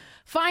 Then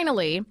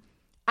finally,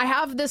 I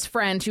have this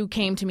friend who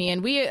came to me,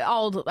 and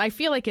I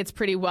feel like it's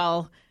pretty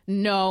well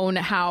known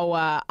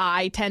how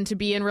I tend to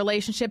be in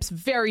relationships.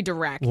 Very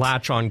direct.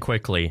 Latch on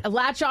quickly,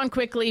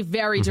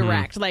 very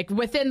direct. Like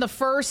within the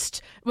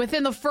first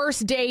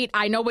date,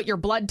 I know what your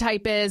blood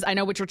type is. I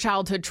know what your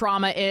childhood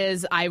trauma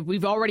is.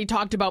 We've already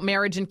talked about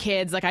marriage and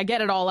kids. Like, I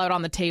get it all out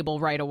on the table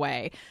right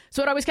away.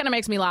 So it always kind of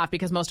makes me laugh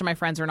because most of my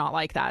friends are not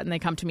like that, and they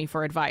come to me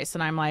for advice,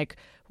 and I'm like,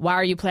 why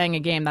are you playing a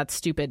game? That's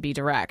stupid. Be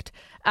direct.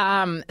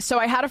 So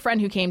I had a friend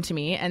who came to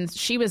me, and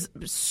she was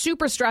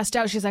super stressed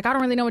out. She's like, I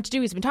don't really know what to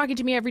do. He's been talking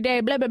to me every day,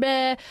 blah, blah,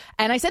 blah.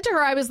 And I said to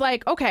her, I was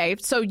like, okay,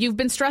 so you've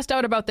been stressed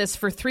out about this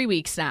for 3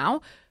 weeks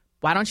now.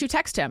 Why don't you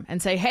text him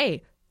and say,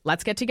 hey,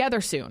 let's get together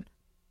soon?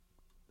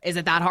 Is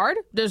it that hard?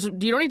 You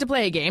don't need to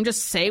play a game.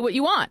 Just say what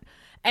you want.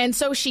 And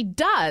so she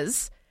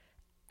does.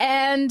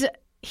 And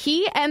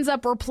he ends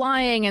up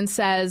replying and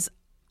says,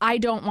 I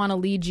don't want to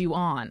lead you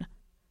on.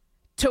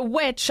 To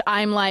which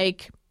I'm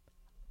like,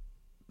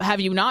 have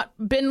you not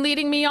been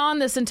leading me on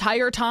this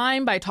entire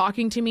time by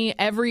talking to me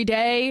every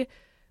day,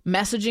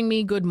 messaging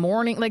me good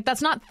morning? Like,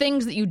 that's not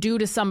things that you do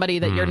to somebody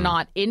that you're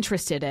not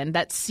interested in.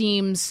 That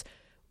seems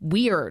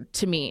weird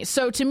to me.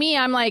 So to me,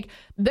 I'm like,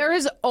 there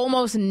is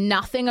almost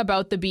nothing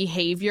about the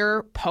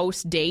behavior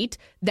post-date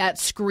that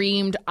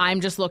screamed, I'm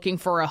just looking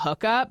for a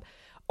hookup.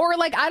 Or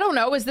like, I don't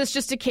know, is this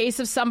just a case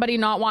of somebody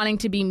not wanting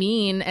to be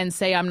mean and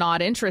say I'm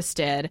not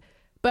interested?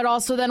 But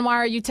also, then why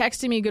are you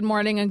texting me good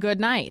morning and good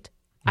night?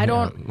 I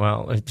don't.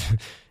 Well,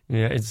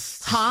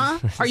 it's. Huh?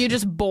 Are you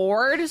just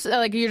bored?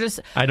 Like, you're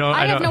just.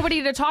 I have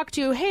nobody to talk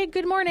to. Hey,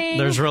 good morning.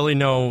 There's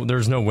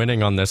no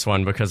winning on this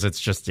one because it's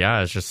just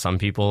some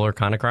people are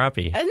kind of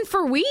crappy. And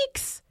for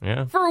weeks.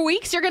 Yeah. For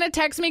weeks, you're going to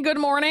text me good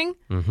morning.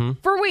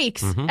 For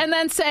weeks, and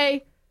then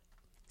say,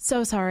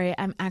 so sorry,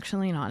 I'm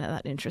actually not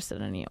that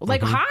interested in you.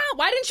 Like, huh?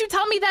 Why didn't you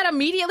tell me that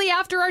immediately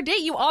after our date?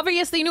 You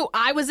obviously knew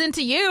I was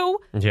into you.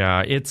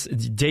 Yeah, it's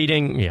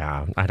dating.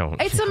 Yeah, I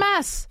don't. It's a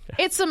mess.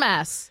 It's a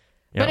mess.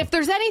 Yeah. But if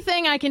there's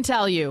anything I can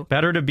tell you,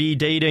 better to be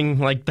dating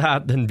like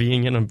that than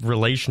being in a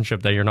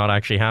relationship that you're not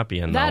actually happy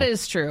in. That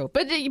is true.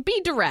 But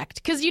be direct.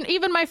 Because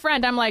even my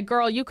friend, I'm like,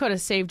 girl, you could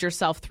have saved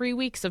yourself 3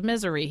 weeks of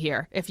misery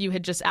here if you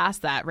had just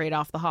asked that right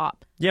off the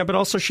hop. Yeah, but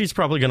also she's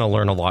probably going to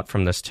learn a lot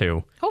from this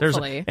too.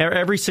 Hopefully.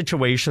 Every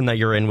situation that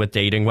you're in with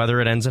dating, whether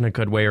it ends in a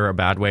good way or a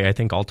bad way, I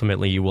think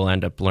ultimately you will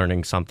end up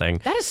learning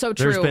something. That is so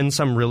true. There's been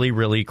some really,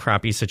 really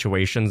crappy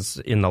situations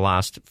in the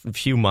last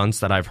few months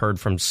that I've heard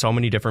from so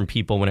many different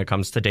people when it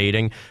comes to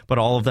dating, but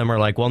all of them are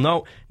like, well,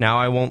 no, now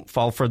I won't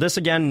fall for this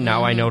again.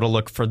 Now I know to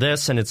look for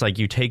this. And it's like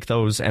you take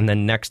those and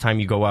then next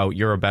time you go out,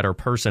 you're a better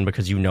person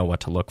because you know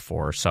what to look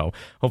for. So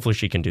hopefully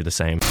she can do the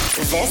same.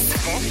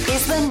 This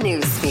is the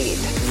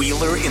Newsfeed.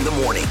 Wheeler in the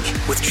morning. Morning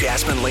with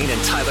Jasmine Lane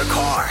and Tyler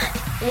Carr.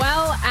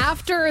 Well,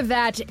 after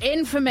that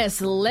infamous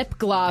lip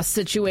gloss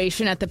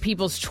situation at the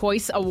People's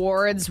Choice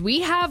Awards,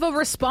 we have a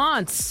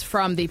response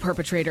from the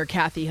perpetrator,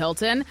 Kathy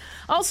Hilton.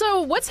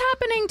 Also, what's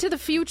happening to the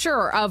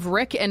future of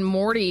Rick and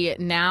Morty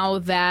now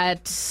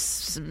that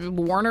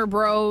Warner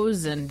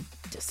Bros. And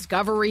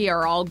Discovery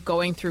are all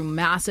going through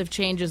massive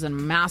changes and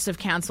massive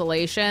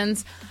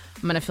cancellations?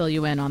 I'm going to fill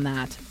you in on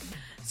that.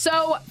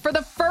 So, for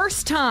the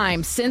first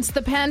time since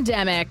the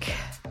pandemic,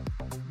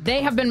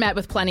 they have been met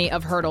with plenty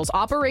of hurdles.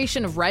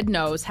 Operation Red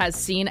Nose has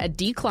seen a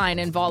decline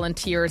in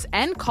volunteers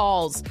and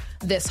calls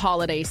this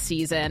holiday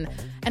season.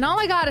 And all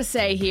I gotta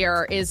say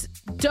here is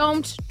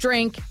don't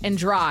drink and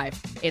drive.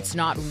 It's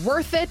not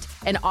worth it.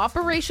 And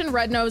Operation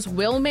Red Nose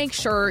will make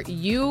sure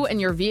you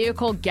and your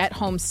vehicle get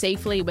home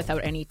safely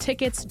without any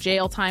tickets,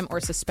 jail time, or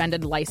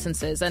suspended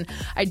licenses. And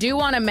I do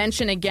want to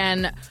mention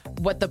again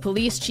what the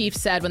police chief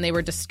said when they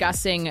were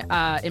discussing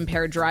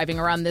impaired driving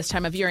around this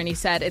time of year. And he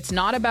said, it's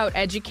not about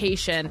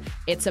education,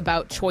 it's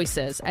about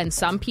choices. And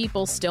some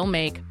people still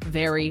make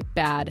very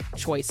bad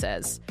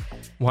choices.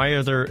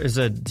 Is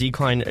a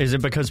decline? Is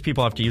it because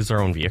people have to use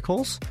their own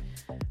vehicles?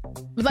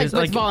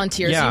 With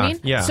volunteers, yeah, you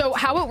mean? Yeah. So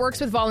how it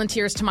works with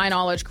volunteers, to my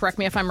knowledge, correct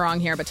me if I'm wrong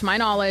here, but to my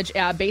knowledge,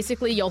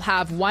 basically you'll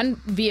have one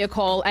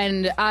vehicle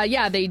and,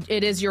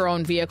 it is your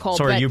own vehicle.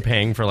 So are you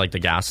paying for like the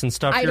gas and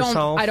stuff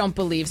yourself? I don't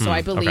believe so.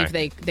 I believe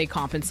okay. they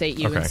compensate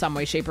you in some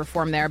way, shape, or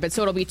form there. But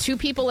so it'll be two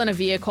people in a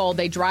vehicle.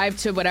 They drive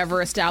to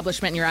whatever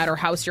establishment you're at or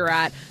house you're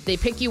at. They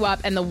pick you up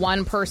and the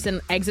one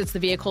person exits the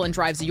vehicle and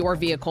drives your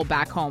vehicle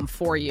back home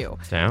for you.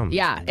 Damn.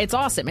 Yeah, it's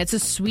awesome. It's a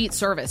sweet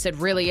service. It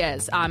really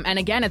is. And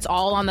again, it's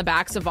all on the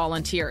backs of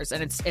volunteers,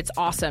 and it's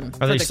awesome.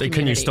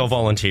 Can you still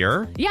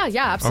volunteer? Yeah,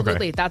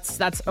 absolutely. Okay.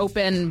 That's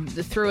open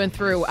through and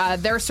through.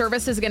 Their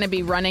service is going to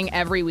be running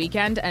every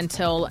weekend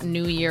until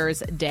New Year's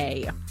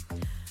Day.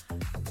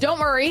 Don't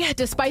worry,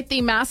 despite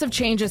the massive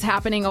changes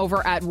happening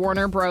over at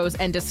Warner Bros.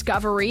 And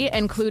Discovery,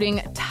 including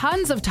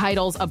tons of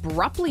titles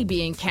abruptly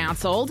being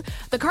canceled,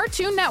 the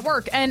Cartoon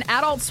Network and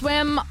Adult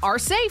Swim are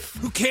safe.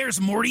 Who cares,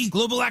 Morty?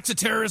 Global acts of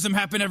terrorism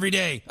happen every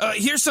day.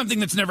 Here's something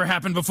that's never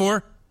happened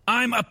before.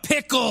 I'm a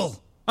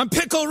pickle. I'm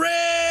Pickle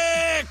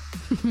Rick!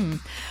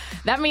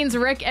 That means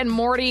Rick and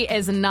Morty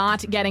is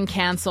not getting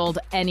canceled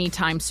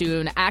anytime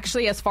soon.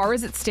 Actually, as far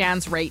as it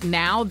stands right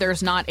now,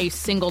 there's not a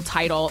single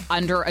title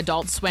under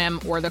Adult Swim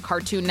or the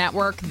Cartoon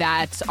Network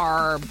that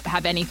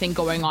have anything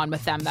going on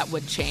with them that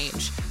would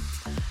change.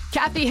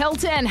 Kathy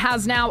Hilton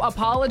has now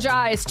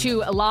apologized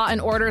to Law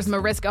 & Order's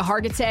Mariska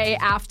Hargitay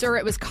after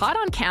it was caught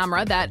on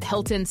camera that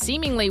Hilton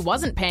seemingly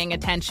wasn't paying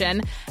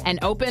attention and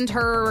opened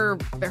her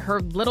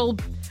little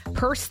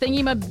purse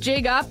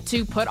thingy-majig up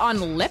to put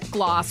on lip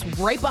gloss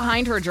right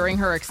behind her during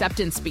her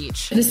acceptance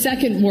speech. The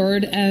second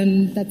word,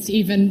 and that's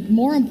even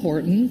more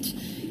important,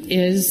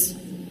 is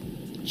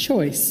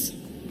choice.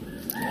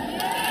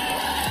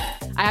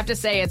 I have to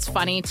say it's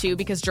funny, too,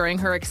 because during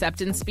her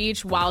acceptance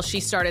speech, while she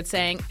started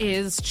saying,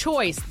 is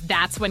choice,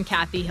 that's when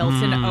Kathy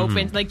Hilton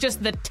opened. Like,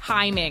 just the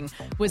timing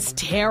was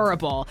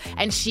terrible.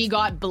 And she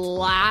got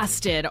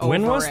blasted over it.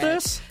 When was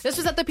this? This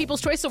was at the People's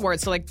Choice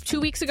Awards, so like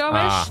 2 weeks ago-ish.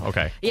 Ah,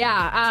 okay.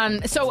 Yeah.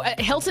 So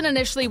Hilton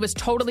initially was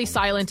totally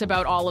silent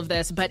about all of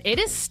this, but it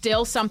is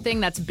still something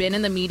that's been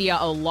in the media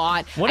a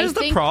lot. What is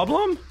the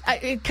problem?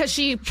 Because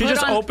she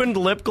just opened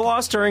lip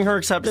gloss during her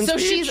acceptance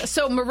speech?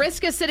 So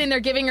Mariska's sitting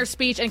there giving her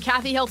speech, and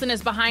Kathy Hilton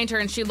is behind her,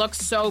 and she looks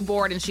so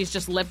bored, and she's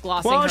just lip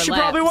glossing her lips. Well,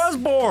 she probably was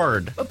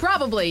bored.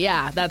 Probably,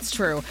 yeah, that's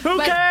true.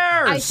 Who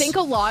cares? I think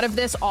a lot of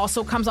this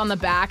also comes on the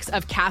backs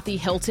of Kathy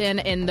Hilton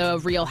in the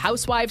Real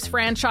Housewives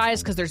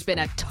franchise, because there's been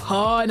a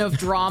ton of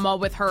drama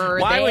with her.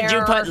 Why would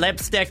you put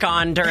lipstick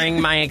on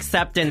during my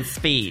acceptance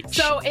speech?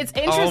 So it's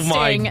interesting. Oh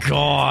my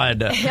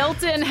God.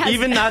 Hilton has...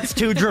 Even that's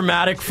too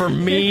dramatic for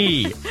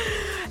me.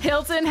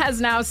 Hilton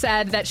has now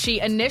said that she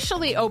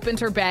initially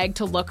opened her bag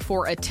to look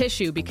for a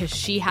tissue because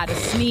she had a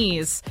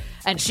sneeze,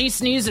 and she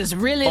sneezes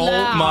really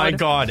loud. Oh my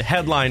God.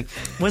 Headline,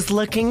 was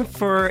looking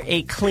for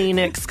a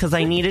Kleenex because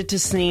I needed to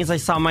sneeze. I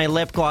saw my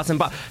lip gloss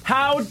and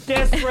how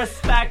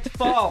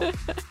disrespectful.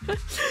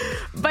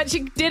 But she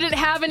didn't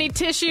have any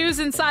tissues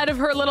inside of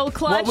her little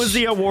clutch. What was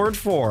the award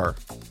for?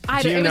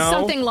 It was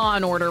something Law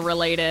 & Order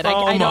related.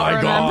 I don't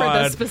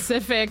remember the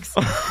specifics.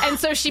 And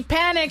so she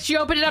panicked. She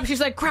opened it up. She's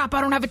like, crap,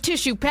 I don't have a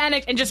tissue.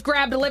 Panicked and just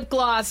grabbed a lip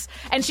gloss.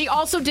 And she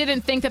also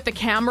didn't think that the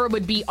camera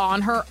would be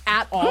on her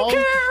at all. Who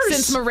cares?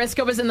 Since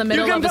Mariska was in the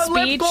middle of a speech. You can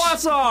put lip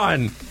gloss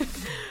on.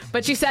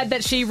 But she said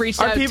that she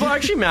reached out. Are people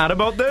actually mad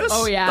about this?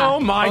 Oh, yeah.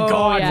 Oh, my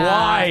God. Yeah.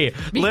 Why?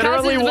 Because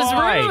Literally, it was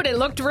why? rude. It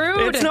looked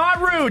rude. It's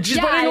not rude. She's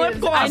putting lip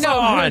gloss on.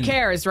 I know. Who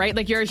cares, right?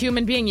 Like, you're a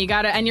human being. You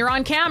gotta, and you're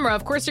on camera.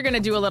 Of course, you're going to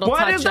do a little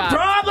touch-up. What is the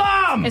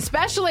problem?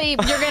 Especially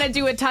if you're going to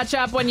do a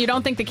touch-up when you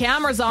don't think the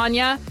camera's on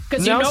you,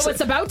 because you know it's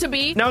about to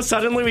be. Now,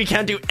 suddenly, we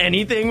can't do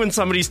anything when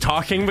somebody's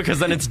talking because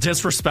then it's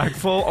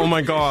disrespectful. Oh,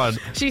 my God.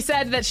 She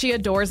said that she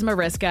adores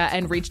Mariska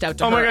and reached out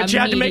to her. Oh, my God. She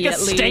had to make a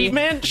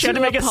statement? She had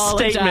to make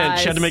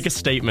a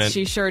statement.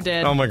 She sure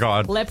did. Oh, my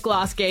God. Lip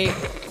gloss gate.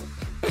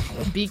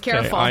 Be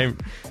careful. Okay,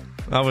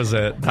 That was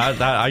it.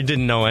 That I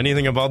didn't know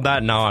anything about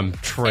that. Now I'm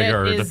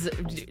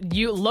triggered.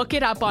 You look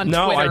it up on Twitter.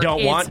 No, I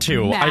don't want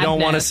to. Madness. I don't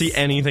want to see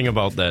anything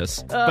about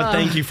this. But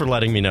thank you for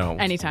letting me know.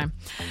 Anytime.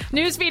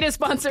 Newsfeed is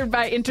sponsored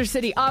by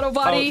Intercity Auto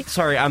Body. Oh,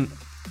 sorry. I'm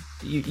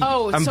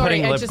sorry,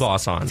 putting lip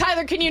gloss on.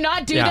 Tyler, can you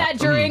not do that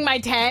during my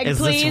tag,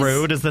 please?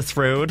 Is this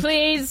rude?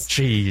 Please.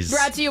 Jeez.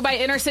 Brought to you by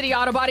Intercity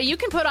Auto Body. You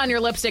can put on your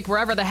lipstick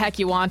wherever the heck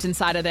you want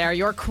inside of there.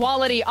 Your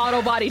quality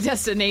auto body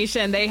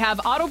destination. They have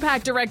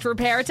AutoPack Direct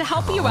Repair to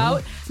help you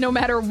out no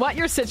matter what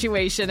your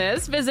situation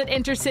is. Visit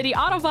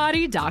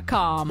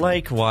IntercityAutobody.com.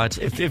 Like what?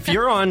 If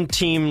you're on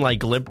team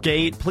like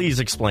Lipgate, please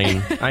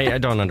explain. I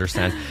don't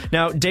understand.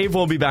 Now, Dave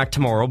will be back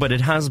tomorrow, but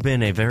it has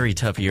been a very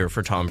tough year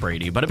for Tom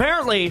Brady. But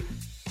apparently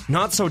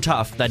not so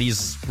tough that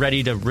he's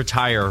ready to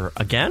retire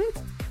again?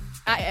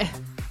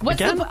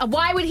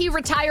 Why would he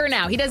retire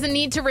now? He doesn't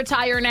need to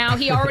retire now.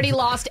 He already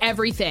lost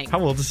everything.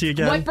 How old is he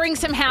again? What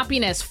brings him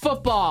happiness?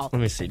 Football.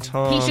 Let me see.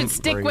 Tom He should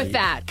stick Brady. with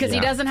that because he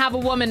doesn't have a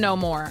woman no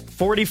more.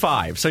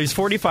 45. So he's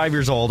 45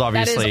 years old,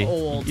 obviously. That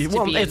is old.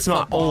 Well, it's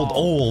not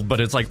old, but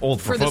it's like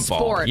old for the football.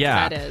 sport,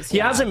 yeah. that is. He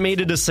hasn't made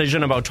a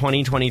decision about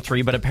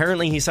 2023, but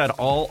apparently he said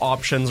all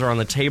options are on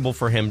the table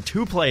for him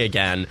to play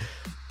again.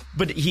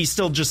 But he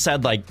still just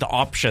said, like, the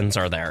options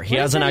are there. He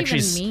hasn't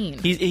actually.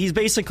 Even mean? He's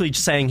basically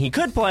just saying he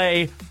could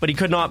play, but he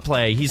could not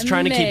play. He's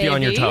trying to keep you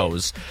on your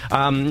toes.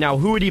 Now,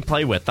 who would he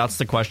play with? That's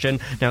the question.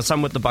 Now,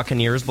 some with the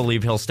Buccaneers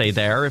believe he'll stay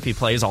there. If he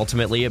plays,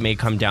 ultimately, it may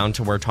come down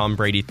to where Tom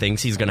Brady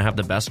thinks he's going to have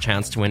the best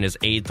chance to win his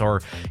 8th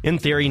or, in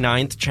theory,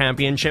 9th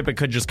championship. It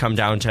could just come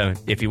down to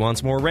if he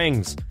wants more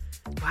rings.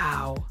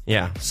 Wow.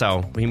 Yeah,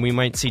 so we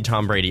might see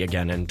Tom Brady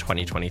again in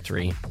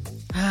 2023.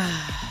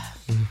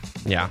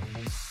 Yeah.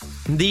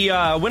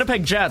 The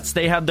Winnipeg Jets,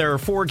 they had their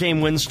 4-game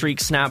win streak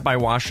snapped by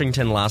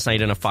Washington last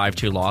night in a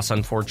 5-2 loss,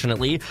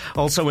 unfortunately.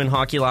 Also in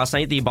hockey last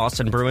night, the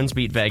Boston Bruins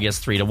beat Vegas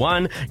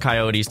 3-1.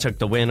 Coyotes took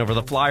the win over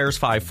the Flyers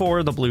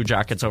 5-4. The Blue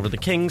Jackets over the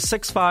Kings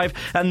 6-5.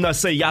 And the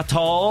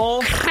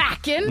Seattle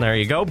Kraken, there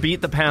you go,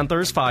 beat the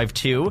Panthers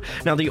 5-2.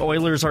 Now the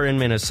Oilers are in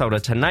Minnesota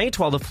tonight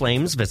while the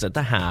Flames visit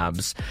the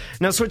Habs.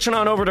 Now switching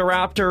on over to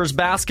Raptors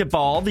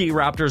basketball, the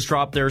Raptors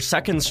dropped their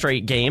 2nd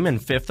straight game and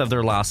 5th of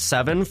their last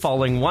 7,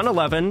 falling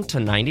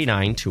 111-99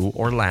 to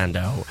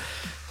Orlando.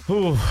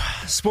 Ooh.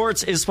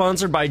 Sports is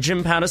sponsored by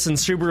Jim Pattison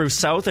Subaru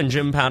South and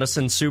Jim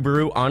Pattison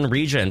Subaru on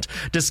Regent.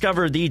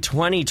 Discover the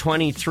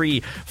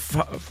 2023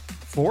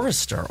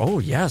 Forester. Oh,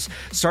 yes.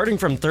 Starting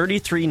from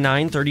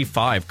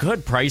 $33,935.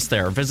 Good price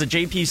there. Visit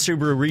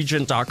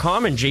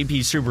jpsubaruregent.com and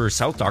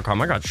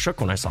jpsubarusouth.com. I got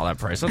shook when I saw that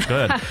price. That's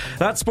good.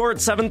 That's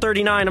Sports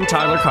 739. I'm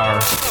Tyler Carr.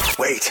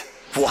 Wait.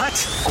 What?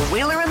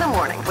 Wheeler in the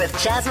Morning with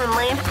Jasmine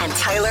Lane and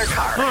Tyler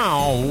Carr.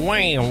 Oh,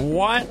 wait,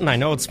 what? And I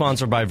know it's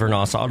sponsored by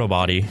Vernos Auto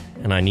Body,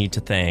 and I need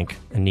to thank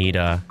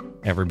Anita,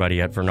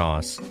 everybody at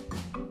Vernos.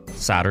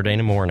 Saturday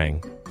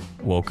morning,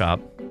 woke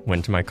up,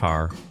 went to my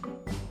car,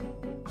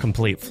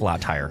 complete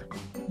flat tire.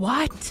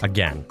 What?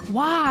 Again.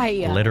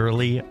 Why?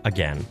 Literally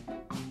again.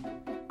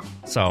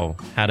 So,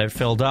 had it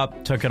filled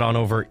up, took it on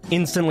over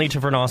instantly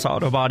to Vernos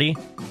Auto Body,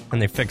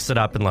 and they fixed it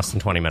up in less than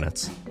 20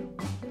 minutes.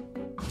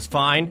 It's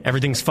fine.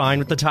 Everything's fine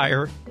with the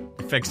tire.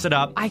 They fixed it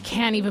up. I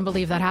can't even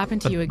believe that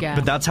happened to you again.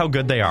 But that's how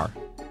good they are.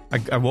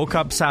 I woke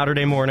up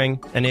Saturday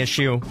morning, an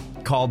issue,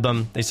 called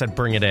them. They said,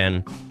 bring it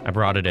in. I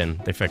brought it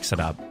in. They fixed it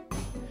up.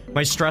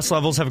 My stress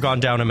levels have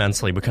gone down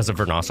immensely because of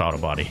Vernos Auto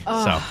Body.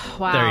 Oh, so,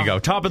 wow. There you go.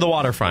 Top of the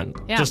waterfront.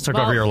 Yeah, just took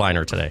over your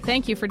liner today.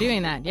 Thank you for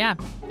doing that. Yeah,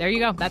 there you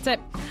go. That's it.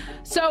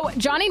 So,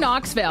 Johnny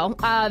Knoxville,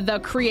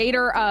 the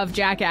creator of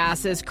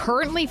Jackass, is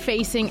currently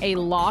facing a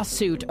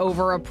lawsuit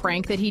over a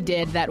prank that he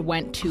did that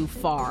went too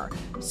far.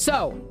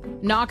 So,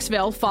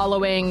 Knoxville,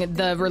 following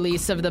the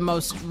release of the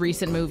most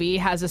recent movie,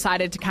 has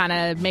decided to kind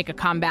of make a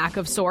comeback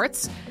of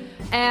sorts.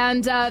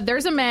 And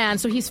there's a man,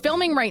 so he's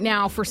filming right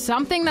now for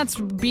something that's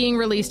being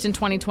released in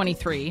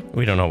 2023.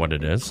 We don't know what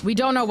it is. We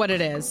don't know what it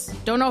is.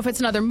 Don't know if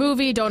it's another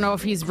movie. Don't know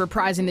if he's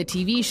reprising the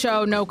TV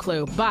show. No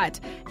clue. But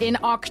in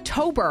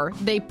October,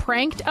 they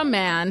pranked a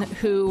man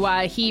who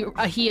he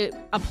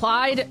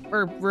applied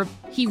or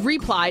he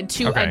replied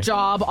to a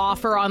job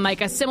offer on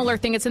like a similar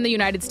thing. It's in the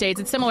United States.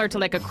 It's similar to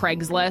like a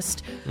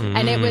Craigslist.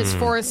 And it was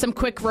for some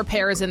quick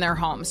repairs in their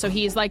home. So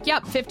he's like,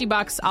 yep,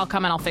 $50. I'll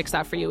come and I'll fix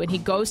that for you. And he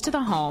goes to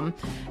the home.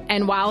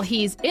 And while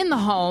he's in the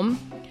home,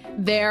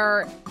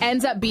 there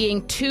ends up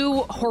being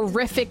 2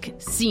 horrific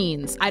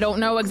scenes. I don't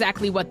know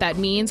exactly what that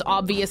means.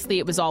 Obviously,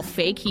 it was all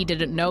fake. He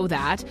didn't know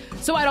that.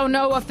 So I don't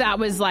know if that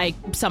was like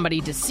somebody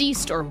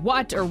deceased or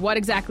what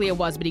exactly it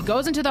was. But he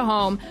goes into the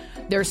home.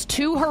 There's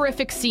 2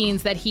 horrific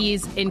scenes that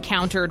he's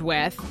encountered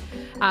with.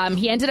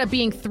 He ended up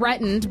being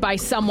threatened by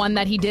someone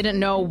that he didn't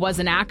know was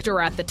an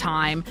actor at the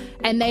time.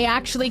 And they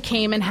actually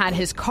came and had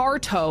his car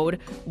towed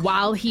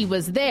while he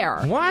was there.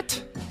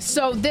 What?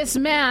 So this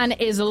man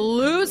is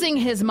losing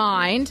his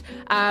mind.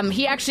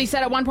 He actually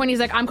said at one point, he's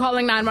like, I'm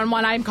calling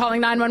 911, I'm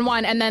calling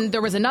 911. And then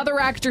there was another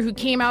actor who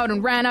came out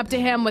and ran up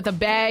to him with a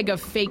bag of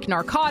fake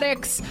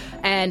narcotics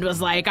and was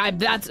like,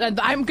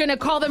 I'm going to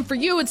call them for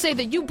you and say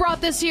that you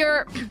brought this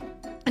here.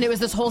 And it was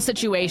this whole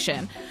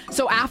situation.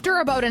 So after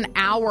about an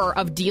hour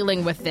of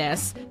dealing with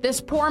this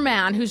poor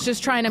man who's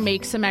just trying to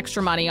make some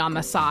extra money on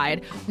the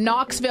side,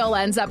 Knoxville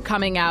ends up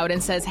coming out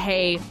and says,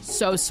 hey,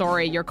 so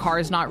sorry, your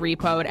car's not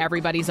repoed.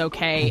 Everybody's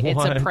okay.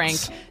 It's a prank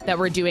that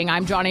we're doing.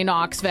 I'm Johnny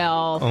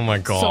Knoxville. Oh my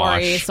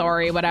gosh.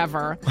 Sorry,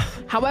 whatever.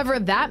 However,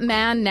 that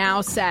man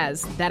now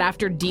says that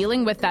after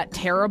dealing with that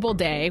terrible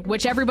day,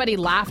 which everybody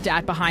laughed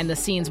at behind the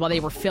scenes while they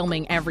were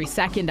filming every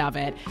second of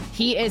it,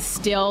 he is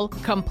still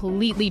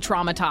completely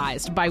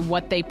traumatized by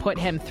what they put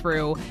him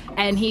through.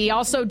 And he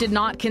also did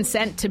not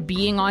consent to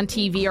being on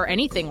TV or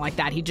anything like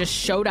that. He just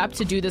showed up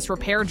to do this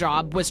repair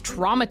job, was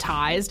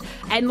traumatized,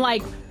 and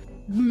like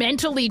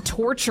mentally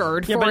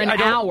tortured for an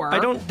hour. I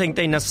don't think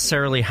they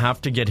necessarily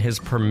have to get his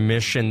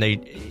permission. They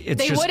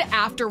would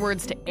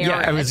afterwards to air it.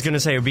 Yeah, I was going to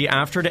say it would be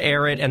after to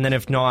air it, and then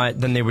if not,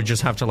 then they would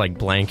just have to like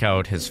blank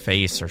out his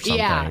face or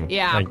something.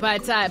 Yeah, like,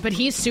 but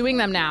he's suing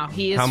them now.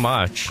 He is. How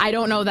much? I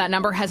don't know. That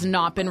number has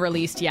not been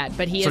released yet,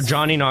 but he is. So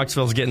Johnny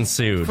Knoxville's getting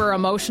sued for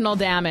emotional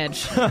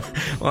damage.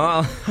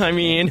 Well, I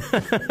mean,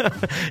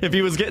 if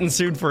he was getting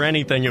sued for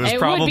anything, it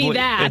probably would be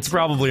that. It's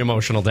probably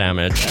emotional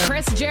damage.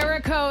 Chris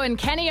Jericho and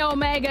Kenny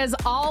Omega's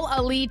All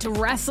Elite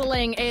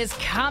Wrestling is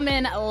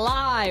coming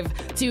live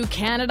to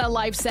Canada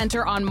Life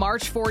Centre on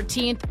March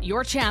 14th.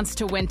 Your chance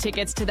to win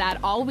tickets to that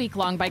all week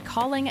long by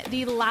calling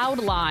the Loud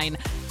Line.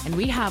 And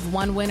we have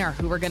one winner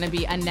who we're going to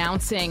be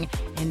announcing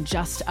in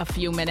just a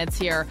few minutes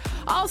here.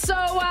 Also,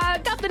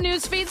 got the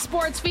news feed,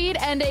 sports feed,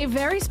 and a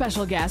very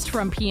special guest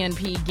from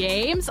PNP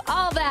Games.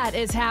 All that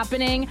is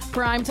happening.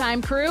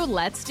 Primetime Crew,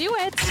 let's do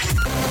it.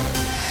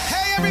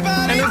 Hey,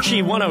 everybody!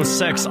 Energy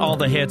 106, all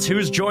the hits.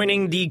 Who's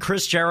joining the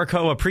Chris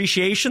Jericho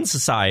Appreciation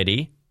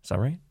Society? Is that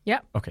right?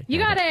 Yep. Okay. You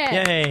got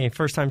it. Yay.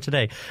 First time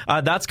today.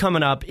 That's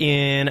coming up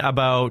in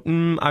about,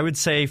 I would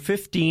say,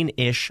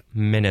 15-ish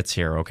minutes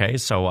here, okay?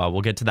 So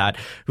we'll get to that.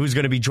 Who's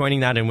going to be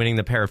joining that and winning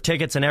the pair of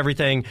tickets and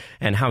everything,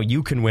 and how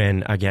you can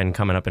win, again,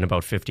 coming up in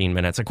about 15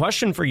 minutes. A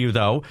question for you,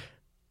 though.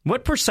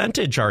 What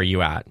percentage are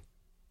you at?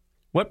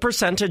 What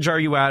percentage are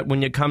you at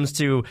when it comes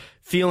to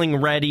feeling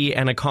ready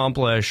and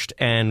accomplished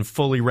and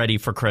fully ready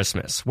for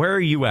Christmas? Where are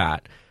you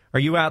at? Are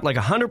you at like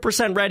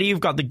 100% ready? You've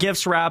got the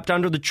gifts wrapped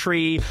under the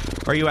tree.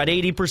 Are you at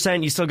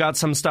 80%? You still got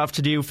some stuff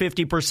to do.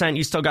 50%?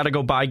 You still got to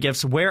go buy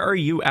gifts. Where are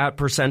you at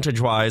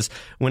percentage-wise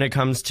when it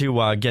comes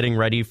to getting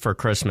ready for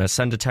Christmas?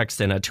 Send a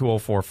text in at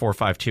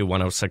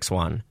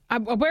 204-452-1061.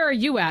 Where are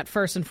you at,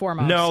 first and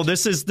foremost? No,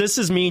 this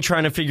is me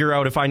trying to figure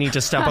out if I need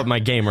to step up my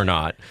game or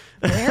not.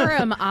 Where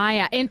am I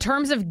at? In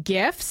terms of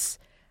gifts,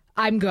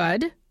 I'm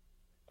good.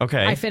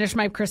 Okay. I finished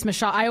my Christmas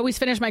shop. I always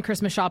finish my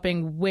Christmas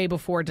shopping way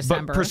before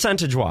December. But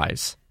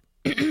percentage-wise?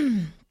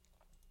 80%?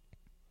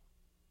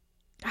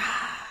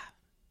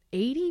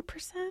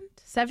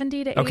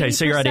 70 to 80%? Okay,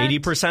 so you're at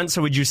 80%.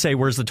 So would you say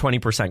where's the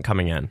 20%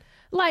 coming in?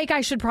 Like,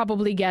 I should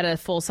probably get a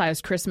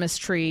full-size Christmas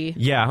tree.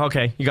 Yeah,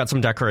 okay. You got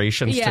some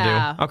decorations to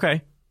do.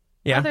 Okay.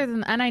 Yeah.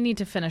 And I need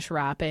to finish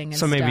wrapping and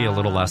so maybe stuff. a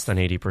little less than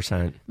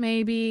 80%.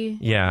 Maybe.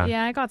 Yeah.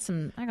 Yeah, I got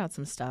some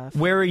stuff.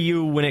 Where are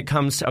you when it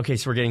comes to, okay,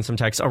 so we're getting some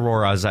text.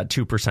 Aurora's at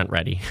 2%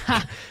 ready.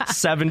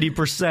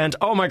 70%.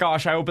 Oh my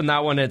gosh, I opened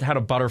that one. It had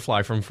a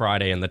butterfly from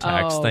Friday in the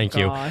text. Oh, Thank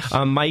gosh.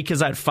 you. Mike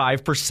is at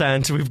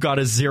 5%. We've got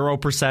a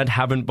 0%.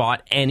 Haven't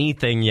bought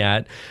anything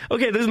yet.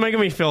 Okay, this is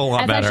making me feel a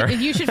lot better.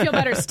 You should feel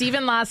better.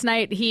 Steven last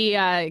night, he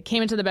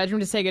came into the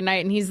bedroom to say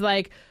goodnight, and he's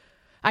like,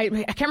 I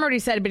can't remember what he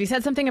said, but he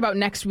said something about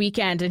next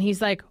weekend, and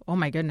he's like, oh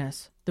my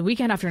goodness, the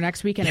weekend after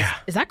next weekend,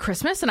 is that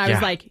Christmas? And I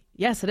was like,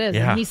 yes, it is.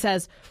 Yeah. And he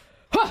says,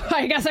 oh,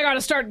 I guess I got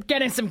to start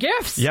getting some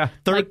gifts. Yeah,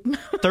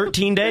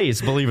 13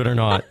 days, believe it or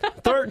not.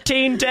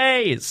 13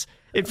 days.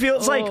 It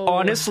feels like,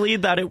 honestly,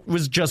 that it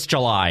was just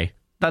July.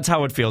 That's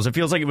how it feels. It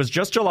feels like it was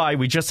just July.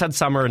 We just had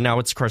summer, and now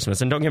it's Christmas.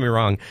 And don't get me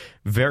wrong,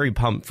 very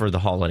pumped for the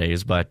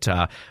holidays. But,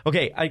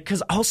 okay,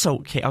 because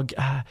also... Okay,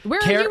 where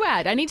are you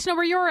at? I need to know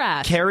where you're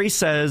at. Carrie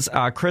says,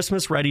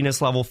 Christmas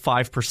readiness level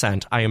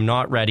 5%. I am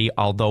not ready,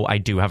 although I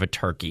do have a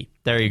turkey.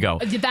 There you go.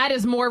 That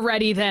is more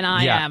ready than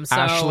I am. So.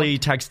 Ashley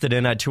texted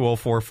in at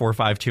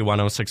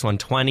 204-452-1061,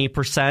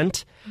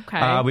 20%.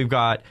 Okay. We've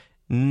got...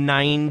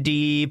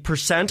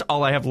 90%.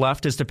 All I have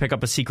left is to pick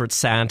up a Secret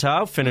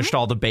Santa. Finished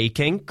all the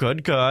baking.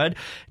 Good.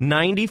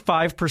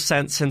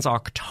 95% since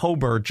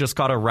October. Just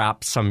got to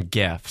wrap some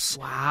gifts.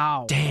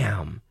 Wow.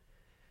 Damn,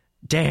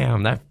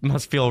 that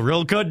must feel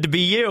real good to be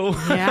you.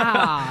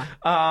 Yeah.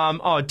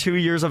 2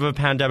 years of a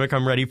pandemic.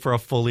 I'm ready for a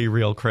fully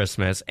real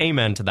Christmas.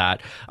 Amen to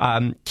that.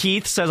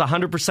 Keith says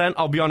 100%.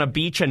 I'll be on a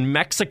beach in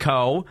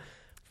Mexico.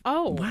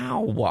 Oh.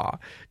 Wow.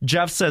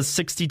 Jeff says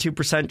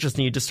 62%, just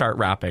need to start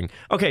rapping.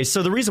 Okay,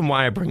 so the reason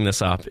why I bring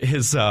this up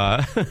is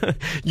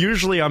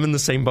usually I'm in the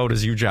same boat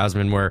as you,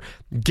 Jasmine, where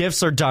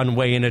gifts are done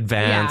way in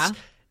advance. Yeah.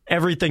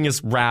 Everything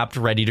is wrapped,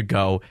 ready to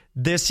go.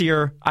 This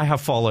year, I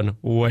have fallen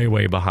way,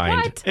 way behind.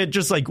 What? It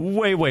just like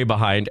way, way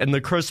behind. And the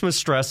Christmas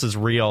stress is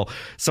real.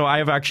 So I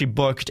have actually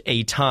booked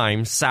a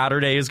time.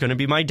 Saturday is going to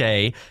be my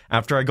day.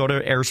 After I go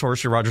to Air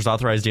Source, your Rogers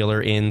authorized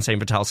dealer in St.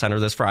 Vital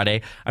Center this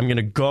Friday, I'm going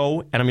to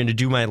go and I'm going to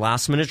do my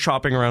last minute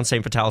shopping around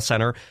St. Vital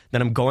Center.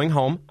 Then I'm going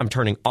home. I'm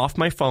turning off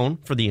my phone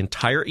for the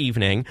entire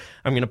evening.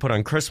 I'm going to put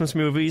on Christmas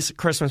movies,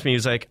 Christmas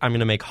music. I'm going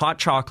to make hot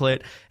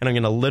chocolate. And I'm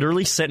going to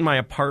literally sit in my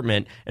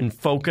apartment and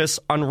focus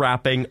on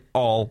wrapping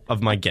all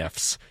of my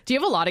gifts. Do you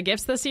have a lot of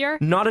gifts this year?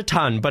 Not a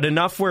ton, but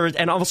enough where,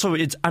 and also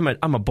I'm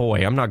a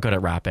boy. I'm not good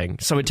at wrapping.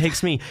 So it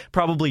takes me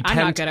probably 10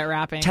 I'm not good at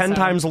wrapping, 10 so.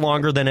 times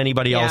longer than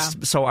anybody Yeah. else.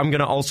 So I'm going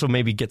to also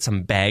maybe get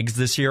some bags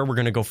this year. We're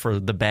going to go for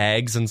the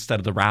bags instead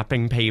of the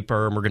wrapping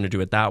paper, and we're going to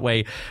do it that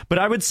way. But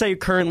I would say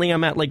currently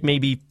I'm at like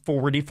maybe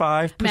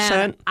 45%.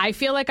 Man, I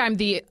feel like I'm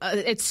the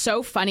it's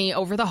so funny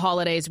over the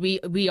holidays.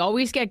 We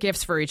always get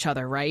gifts for each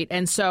other, right?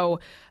 And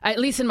so at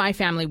least in my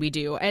family we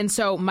do. And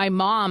so my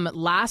mom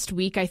last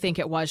week, I think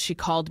it was, she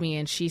called me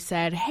and she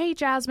said, "Hey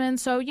Jasmine,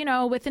 so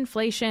with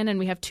inflation and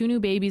we have 2 new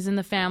babies in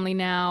the family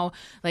now,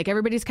 like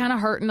everybody's kind of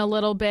hurting a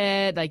little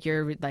bit, like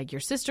your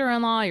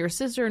sister-in-law, your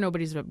sister,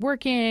 nobody's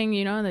working,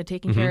 and they're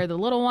taking care of the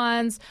little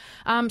ones.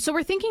 So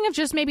we're thinking of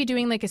just maybe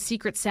doing like a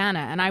Secret Santa."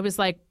 And I was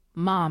like,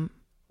 "Mom,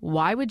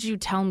 why would you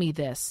tell me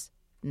this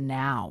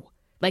now?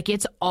 Like,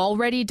 it's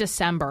already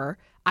December.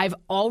 I've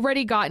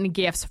already gotten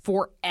gifts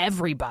for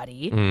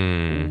everybody.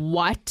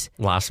 What?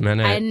 Last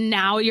minute. And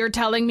now you're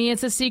telling me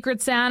it's a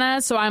Secret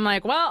Santa?" So I'm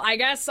like, well, I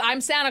guess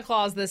I'm Santa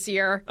Claus this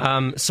year.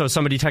 So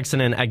somebody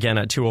texting in again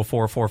at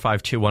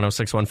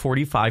 204-452-1061,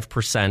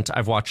 45%.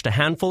 I've watched a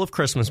handful of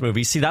Christmas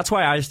movies. See, that's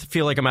why I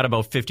feel like I'm at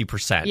about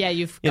 50%. Yeah,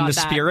 you've got in the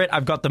that. spirit,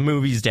 I've got the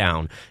movies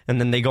down. And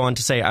then they go on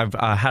to say, I've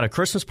had a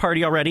Christmas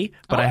party already,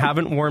 but I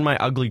haven't worn my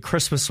ugly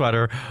Christmas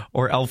sweater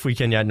or elf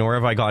weekend yet, nor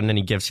have I gotten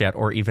any gifts yet,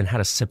 or even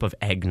had a sip of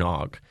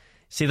eggnog.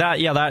 See,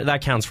 that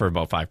counts for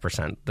about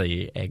 5%,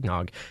 the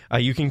eggnog.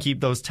 You can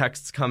keep those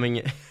texts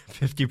coming.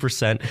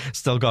 50%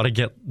 still got to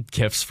get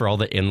gifts for all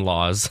the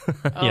in-laws.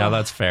 Yeah,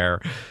 that's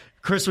fair.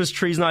 Christmas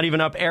tree's not even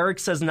up. Eric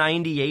says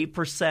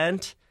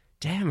 98%.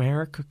 Damn,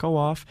 Eric, go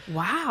off.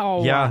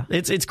 Wow. Yeah,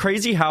 it's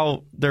crazy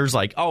how there's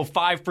like,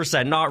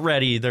 5% not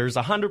ready. There's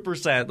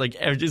 100%. Like,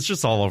 it's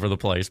just all over the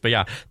place. But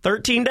yeah,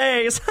 13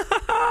 days.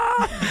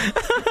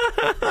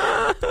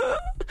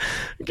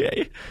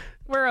 Okay.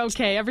 We're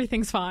okay.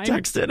 Everything's fine.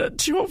 Text it at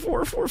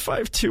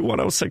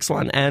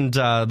 204-452-1061. And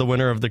the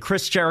winner of the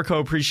Chris Jericho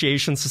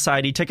Appreciation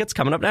Society tickets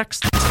coming up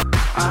next.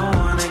 I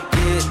wanna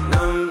get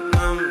numb,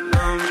 numb,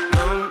 numb,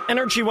 numb.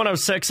 Energy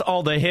 106,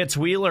 all the hits.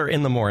 Wheeler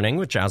in the morning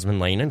with Jasmine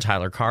Lane and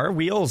Tyler Carr.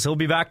 Wheels, he'll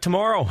be back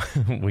tomorrow.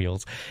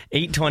 Wheels,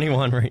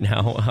 8:21 right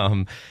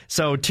now.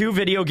 So 2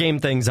 video game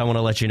things I want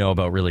to let you know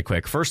about really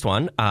quick. First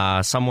one,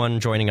 someone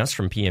joining us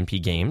from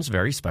PNP Games,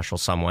 very special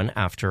someone,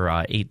 after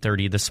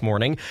 8:30 this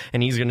morning.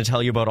 And he's going to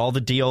tell you about all the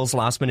deals,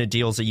 last-minute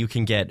deals that you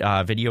can get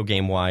video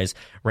game-wise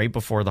right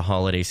before the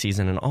holiday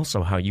season, and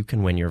also how you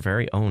can win your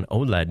very own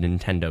OLED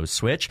Nintendo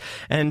Switch.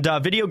 And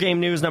video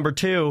game news number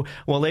 2,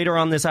 well, later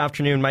on this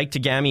afternoon, Mike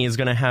Tagami is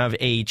going to have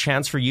a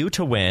chance for you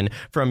to win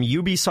from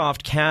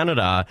Ubisoft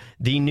Canada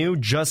the new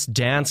Just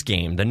Dance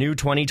game, the new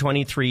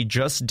 2023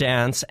 Just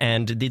Dance,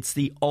 and it's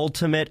the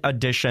ultimate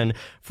edition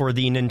for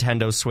the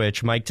Nintendo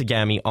Switch. Mike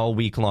Tagami all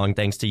week long,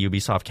 thanks to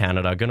Ubisoft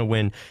Canada. Going to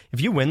win.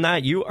 If you win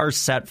that, you are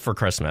set for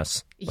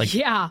Christmas. Like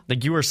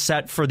you are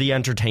set for the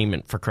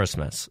entertainment for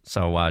Christmas.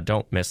 So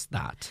don't miss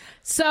that.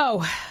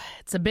 So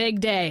it's a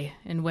big day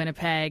in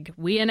Winnipeg.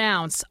 We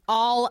announce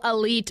All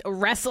Elite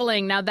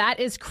Wrestling. Now, that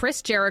is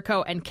Chris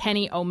Jericho and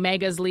Kenny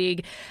Omega's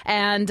league.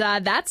 And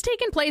that's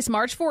taking place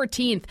March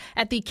 14th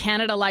at the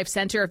Canada Life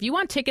Centre. If you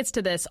want tickets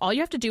to this, all you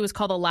have to do is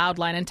call the Loud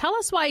Line and tell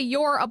us why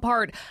you're a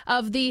part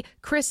of the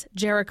Chris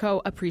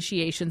Jericho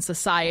Appreciation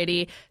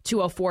Society.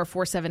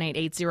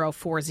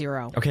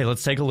 204-478-8040. Okay,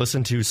 let's take a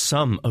listen to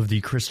some of the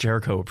Chris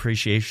Jericho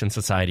Appreciation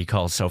Society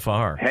calls so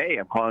far. Hey,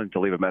 I'm calling to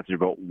leave a message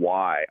about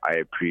why I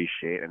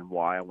appreciate and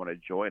why I want to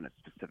join a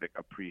specific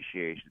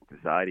appreciation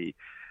society,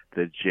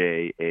 the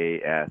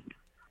JAS.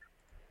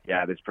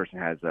 Yeah, this person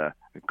has a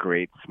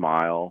great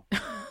smile,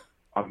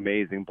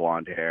 amazing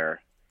blonde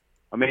hair,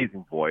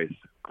 amazing voice,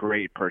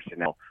 great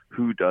personnel.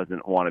 Who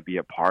doesn't want to be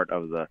a part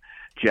of the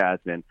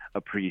Jasmine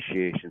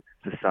Appreciation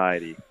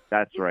Society?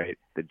 That's right,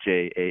 the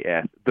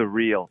JAS, the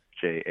real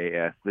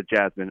JAS, the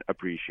Jasmine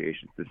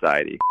Appreciation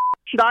Society.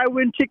 Should I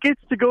win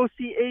tickets to go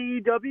see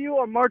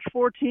AEW on March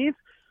 14th?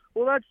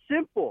 Well, that's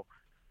simple.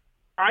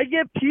 I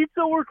get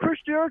pizza where Chris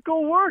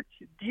Jericho worked.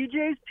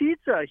 DJ's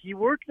Pizza. He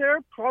worked there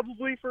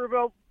probably for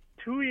about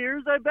 2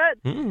 years, I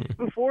bet,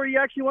 before he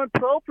actually went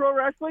pro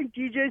wrestling.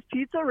 DJ's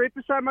Pizza right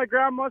beside my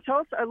grandma's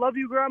house. I love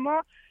you,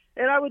 Grandma.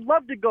 And I would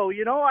love to go.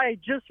 You know,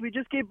 we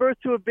just gave birth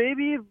to a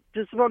baby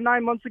just about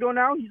 9 months ago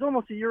now. He's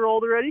almost a year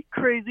old already.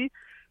 Crazy.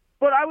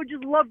 But I would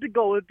just love to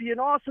go. It'd be an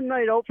awesome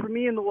night out for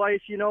me and the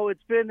wife. You know,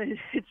 it's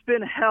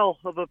been hell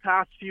of the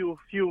past few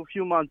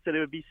months, and it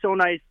would be so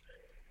nice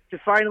to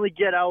finally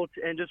get out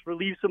and just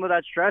relieve some of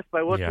that stress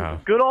by what's Yeah.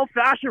 good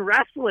old-fashioned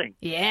wrestling.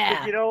 Yeah.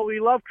 Like, you know, we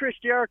love Chris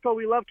Jericho.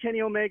 We love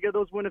Kenny Omega,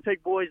 those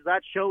Winnipeg boys.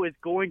 That show is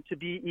going to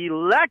be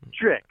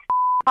electric.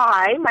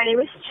 Hi, my name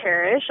is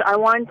Cherish. I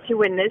want to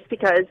win this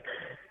because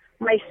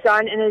my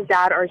son and his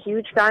dad are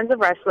huge fans of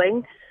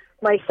wrestling.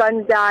 My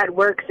son's dad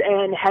works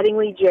in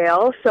Headingley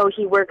Jail, so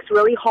he works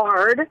really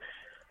hard.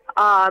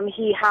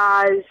 He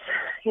has,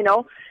 you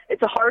know,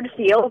 it's a hard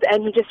field,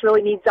 and he just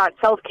really needs that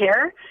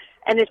self-care.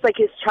 And it's like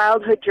his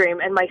childhood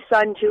dream. And my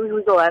son, too,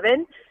 who's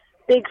 11,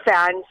 big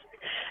fans.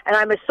 And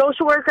I'm a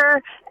social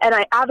worker, and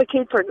I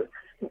advocate for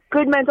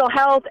good mental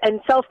health and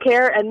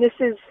self-care, and this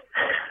is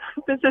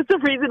the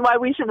reason why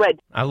we should win.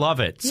 I love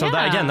it. So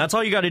that, again, that's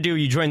all you got to do.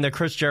 You join the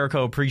Chris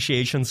Jericho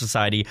Appreciation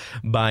Society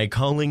by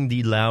calling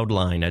the Loud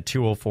Line at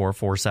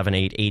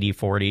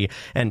 204-478-8040.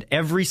 And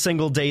every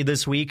single day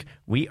this week,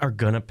 we are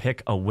going to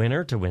pick a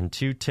winner to win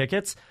 2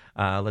 tickets.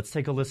 Let's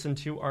take a listen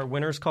to our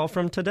winner's call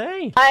from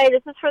today. Hi,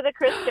 this is for the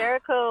Chris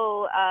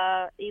Jericho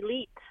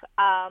Elite.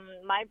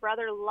 My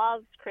brother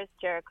loves Chris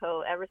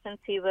Jericho ever since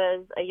he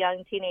was a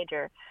young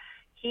teenager.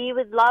 He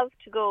would love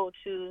to go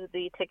to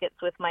the tickets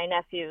with my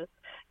nephews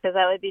because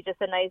that would be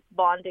just a nice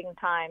bonding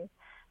time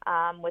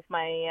with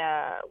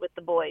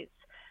the boys.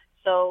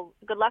 So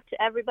good luck to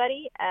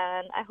everybody,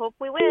 and I hope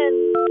we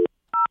win.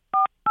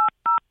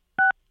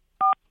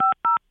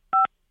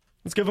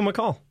 Let's give him a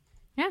call.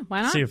 Yeah,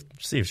 why not?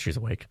 See if she's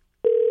awake.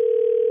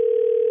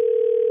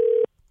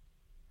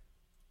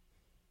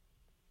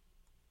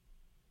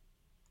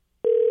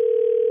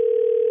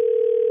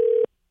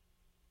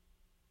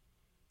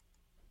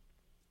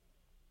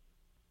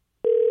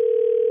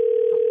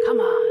 Come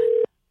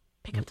on.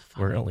 Pick up the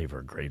phone. We're going to leave her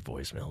a great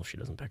voicemail if she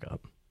doesn't pick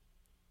up.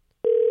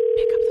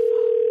 Pick up the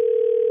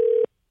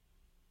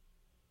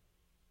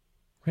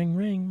Ring,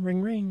 ring,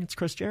 ring, ring. It's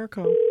Chris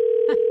Jericho.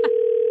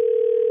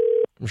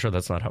 I'm sure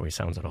that's not how he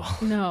sounds at all.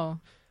 phone. No.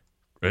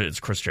 It's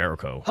Chris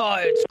Jericho.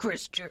 Hi, it's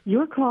Chris Jericho.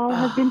 Your call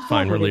has been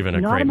Fine, we're leaving a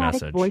an great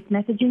automatic message. voice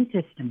messaging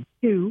system.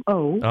 204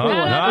 Oh,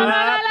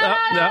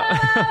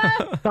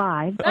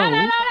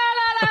 no.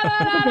 50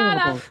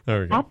 available.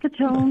 There we go. At the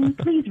tone,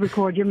 please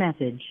record your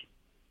message.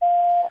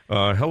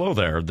 Hello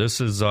there.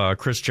 This is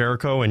Chris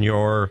Jericho, and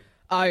you're...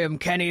 I am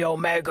Kenny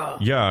Omega.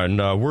 Yeah,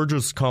 and we're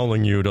just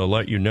calling you to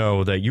let you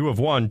know that you have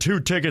won 2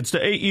 tickets to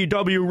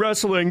AEW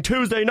Wrestling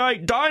Tuesday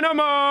Night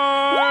Dynamite!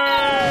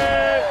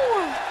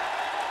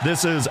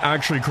 This is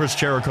actually Chris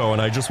Jericho,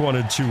 and I just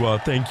wanted to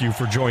thank you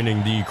for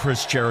joining the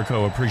Chris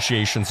Jericho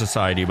Appreciation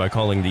Society by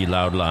calling the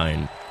Loud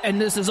Line. And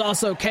this is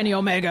also Kenny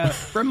Omega,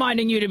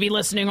 reminding you to be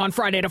listening on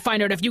Friday to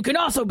find out if you can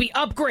also be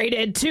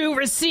upgraded to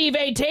receive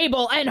a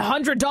table and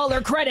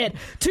 $100 credit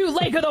to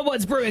Lake of the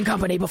Woods Brewing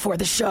Company before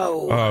the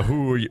show.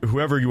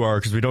 Whoever you are,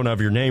 because we don't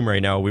have your name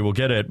right now, we will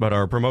get it, but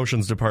our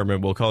promotions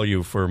department will call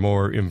you for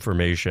more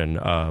information.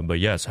 But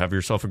yes, have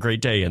yourself a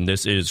great day, and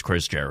this is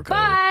Chris Jericho.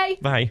 Bye!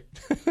 Bye.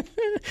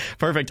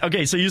 Perfect.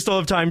 Okay, so you still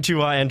have time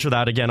to enter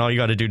that. Again, all you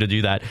got to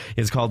do that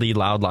is call the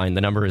Loud Line.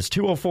 The number is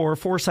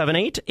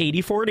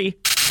 204-478-8040.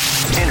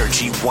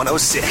 Energy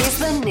 106. Is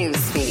the news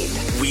feed.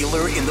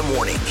 Wheeler in the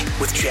morning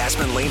with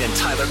Jasmine Lane and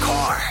Tyler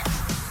Carr.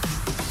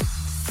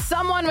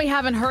 Someone we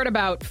haven't heard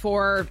about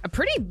for a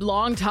pretty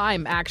long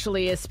time,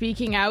 actually, is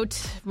speaking out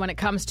when it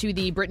comes to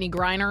the Brittany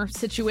Griner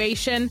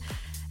situation.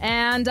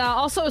 And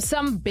also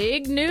some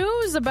big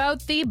news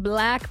about the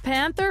Black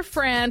Panther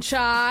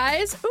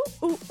franchise.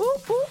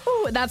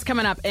 That's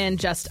coming up in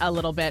just a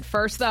little bit.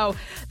 First, though,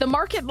 the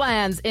market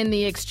lands in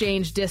the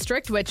Exchange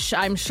District, which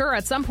I'm sure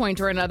at some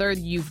point or another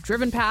you've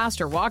driven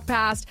past or walked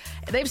past.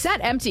 They've sat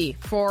empty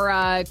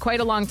for quite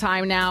a long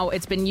time now.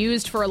 It's been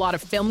used for a lot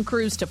of film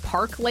crews to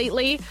park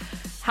lately.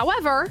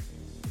 However,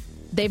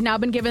 they've now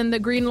been given the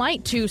green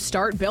light to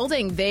start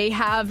building. They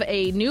have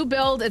a new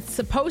build. It's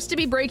supposed to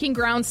be breaking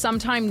ground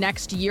sometime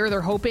next year. They're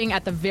hoping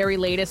at the very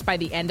latest by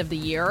the end of the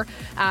year.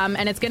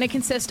 And it's going to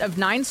consist of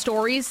 9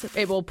 stories.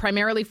 It will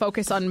primarily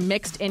focus on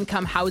mixed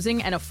income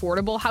housing and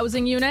affordable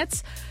housing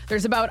units.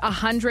 There's about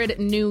 100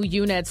 new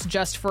units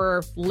just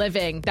for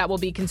living that will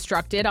be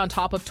constructed on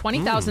top of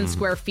 20,000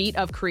 square feet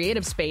of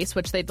creative space,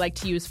 which they'd like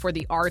to use for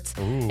the arts,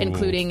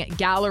 including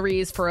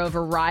galleries for a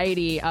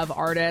variety of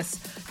artists.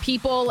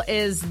 People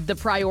is the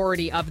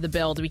priority of the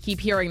build. We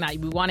keep hearing that.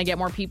 We want to get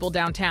more people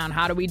downtown.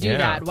 How do we do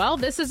that? Well,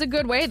 this is a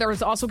good way.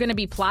 There's also going to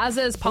be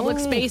plazas, public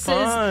spaces,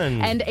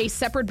 and a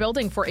separate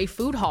building for a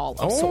food hall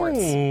of sorts.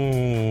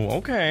 Oh,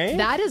 okay.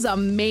 That is a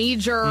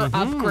major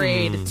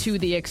upgrade to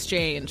the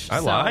Exchange. I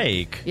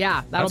like.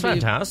 Yeah, That's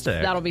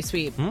fantastic. That'll be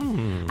sweet.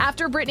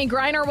 After Brittany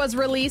Griner was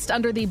released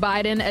under the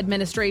Biden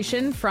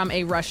administration from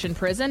a Russian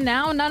prison,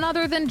 now none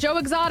other than Joe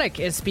Exotic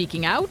is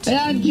speaking out. And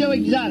I'm Joe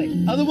Exotic,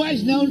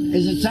 otherwise known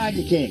as the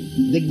Tiger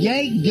King, the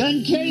gay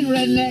gun-carrying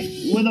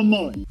redneck with a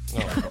mullet.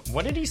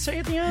 What did he say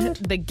at the end?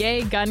 The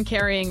gay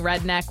gun-carrying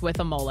redneck with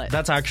a mullet.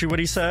 That's actually what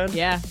he said?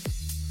 Yeah.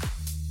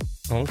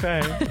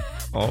 Okay.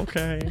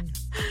 Okay.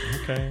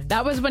 Okay.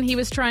 That was when he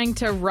was trying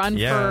to run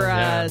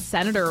for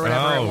senator or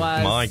whatever it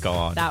was. Oh, my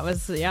God. That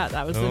was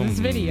in this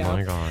video. Oh,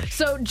 my gosh.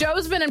 So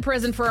Joe's been in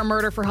prison for a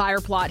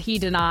murder-for-hire plot he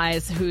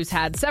denies, who's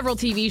had several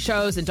TV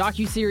shows and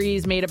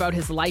docuseries made about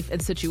his life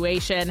and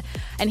situation.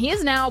 And he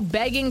is now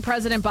begging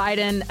President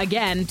Biden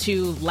again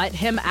to let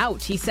him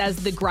out. He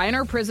says the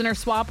Griner prisoner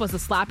swap was a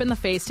slap in the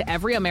face to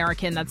every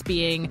American that's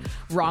being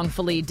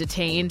wrongfully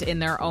detained in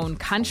their own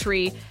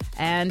country,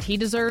 and he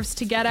deserves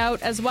to get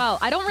out as well.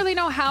 I don't really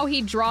know how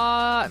he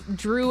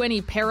drew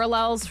any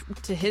parallels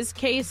to his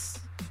case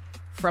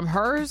from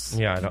hers.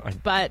 Yeah,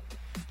 but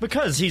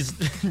because he's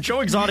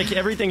Joe Exotic,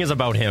 everything is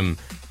about him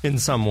in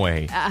some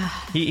way.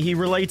 He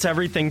relates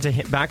everything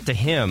back to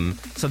him,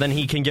 so then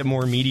he can get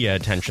more media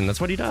attention. That's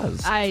what he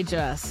does.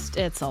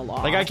 It's a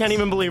lot. Like, I can't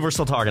even believe we're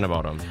still talking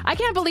about him. I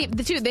can't believe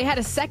they had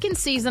a second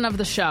season of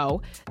the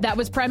show that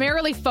was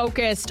primarily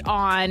focused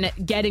on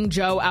getting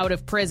Joe out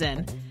of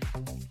prison.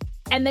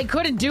 And they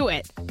couldn't do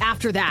it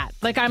after that.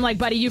 Like, I'm like,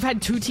 buddy, you've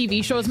had 2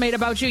 TV shows made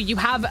about you. You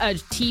have a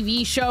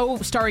TV show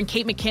starring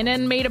Kate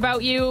McKinnon made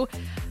about you.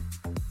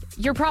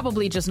 You're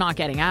probably just not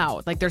getting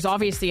out. Like, there's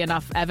obviously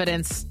enough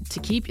evidence to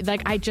keep...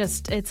 Like,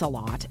 it's a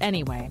lot.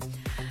 Anyway.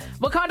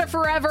 Wakanda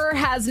Forever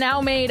has now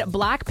made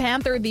Black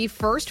Panther the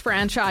first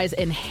franchise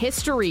in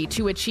history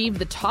to achieve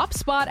the top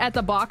spot at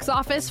the box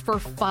office for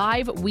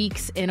 5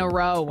 weeks in a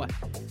row.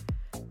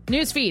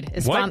 Newsfeed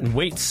is... What?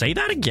 Wait, say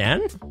that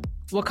again?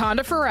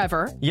 Wakanda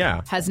Forever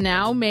has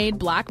now made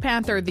Black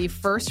Panther the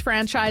first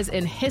franchise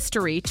in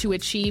history to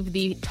achieve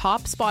the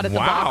top spot at the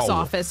box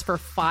office for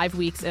 5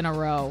 weeks in a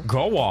row.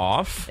 Go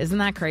off. Isn't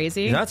that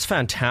crazy? That's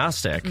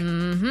fantastic.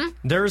 Mm-hmm.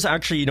 There's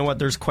actually, you know what,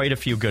 there's quite a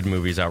few good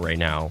movies out right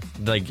now.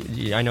 Like,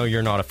 I know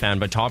you're not a fan,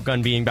 but Top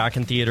Gun being back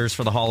in theaters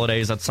for the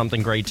holidays, that's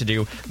something great to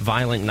do.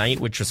 Violent Night,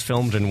 which was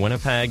filmed in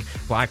Winnipeg.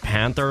 Black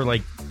Panther,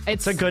 like...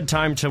 It's a good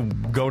time to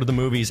go to the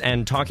movies,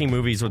 and Talking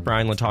Movies with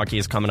Brian Lataki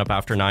is coming up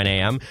after 9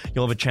 a.m.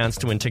 You'll have a chance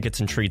to win tickets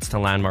and treats to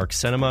Landmark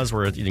Cinemas,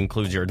 where it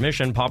includes your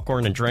admission,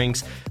 popcorn and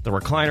drinks, the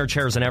recliner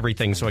chairs and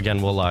everything. So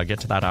again, we'll get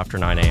to that after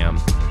 9 a.m.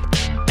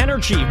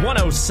 Energy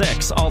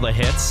 106, all the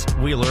hits.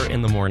 Wheeler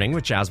in the morning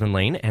with Jasmine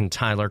Lane and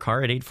Tyler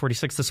Carr at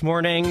 8:46 this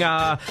morning.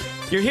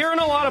 You're hearing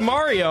a lot of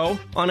Mario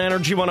on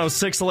Energy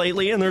 106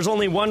 lately, and there's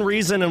only one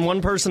reason and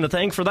one person to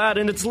thank for that,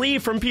 and it's Lee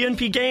from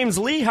PNP Games.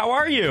 Lee, how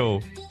are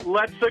you?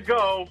 Let's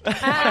go.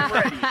 I'm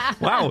ready.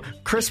 Wow,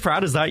 Chris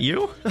Pratt, is that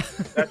you?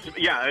 That's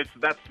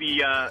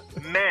the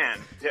man.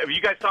 Have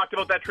you guys talked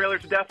about that trailer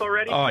to death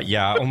already? Oh,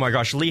 yeah. Oh, my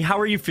gosh. Lee, how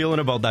are you feeling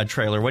about that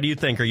trailer? What do you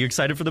think? Are you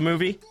excited for the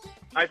movie?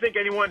 I think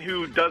anyone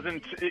who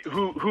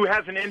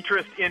has an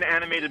interest in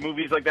animated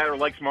movies like that or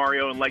likes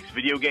Mario and likes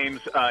video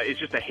games is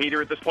just a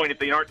hater at this point if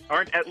they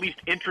aren't at least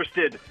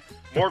interested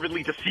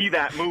morbidly to see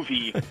that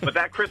movie. But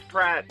that Chris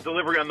Pratt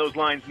delivery on those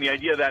lines and the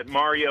idea that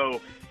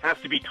Mario has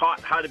to be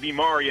taught how to be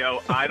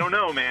Mario, I don't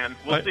know, man.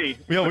 We'll see.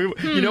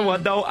 You know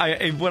what, though?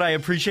 What I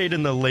appreciate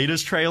in the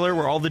latest trailer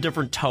were all the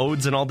different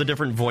Toads and all the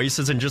different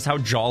voices and just how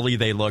jolly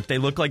they look. They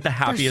look like the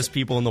happiest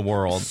people in the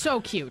world. So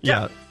cute.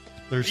 Yeah.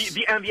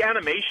 The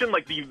animation,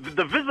 like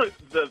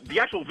the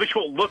actual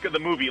visual look of the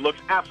movie looks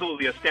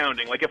absolutely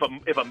astounding. Like if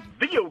a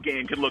video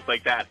game could look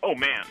like that, oh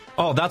man.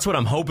 Oh, that's what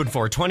I'm hoping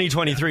for.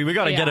 2023, we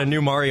got to get a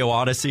new Mario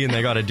Odyssey, and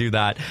they got to do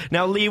that.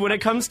 Now, Lee, when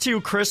it comes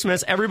to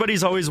Christmas,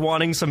 everybody's always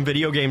wanting some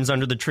video games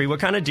under the tree. What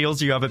kind of deals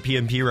do you have at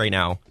PNP right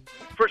now?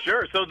 For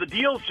sure. So the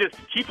deals just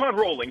keep on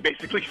rolling,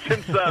 basically,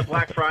 since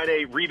Black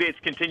Friday. Rebates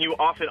continue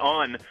off and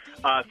on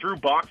through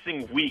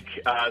Boxing Week.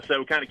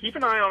 So kind of keep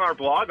an eye on our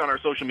blog, on our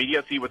social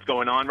media, see what's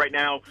going on. Right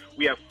now,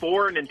 we have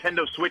 4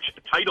 Nintendo Switch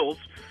titles.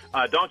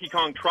 Donkey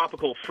Kong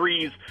Tropical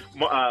Freeze,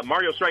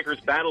 Mario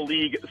Strikers Battle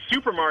League,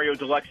 Super Mario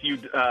Deluxe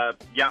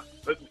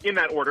in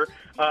that order,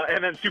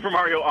 and then Super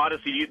Mario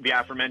Odyssey, the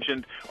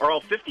aforementioned, are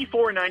all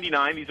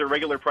 $54.99. These are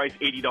regular price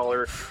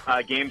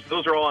 $80 games.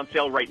 Those are all on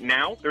sale right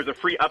now. There's a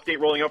free update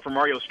rolling out for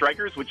Mario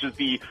Strikers, which is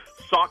the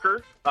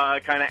soccer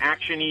kind of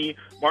action-y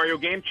Mario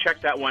game.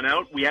 Check that one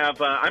out. We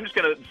have, I'm just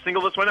going to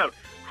single this one out,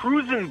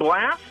 Cruisin'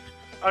 Blast.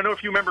 I don't know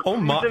if you remember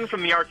Cruisin'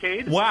 from the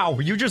arcade. Wow,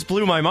 you just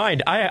blew my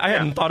mind. I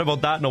hadn't thought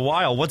about that in a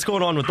while. What's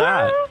going on with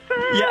that?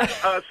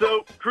 Yeah.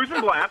 So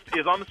Cruisin' Blast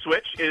is on the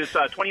Switch. It is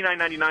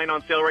 $29.99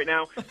 on sale right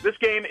now. This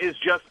game is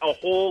just a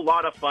whole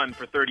lot of fun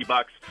for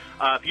 $30.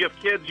 If you have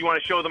kids, you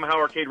want to show them how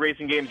arcade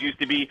racing games used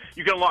to be.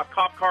 You can unlock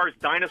cop cars,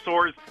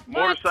 dinosaurs,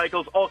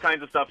 motorcycles, all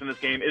kinds of stuff in this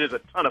game. It is a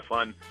ton of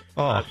fun.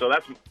 So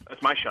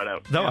that's my shout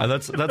out. No,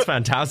 that's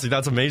fantastic.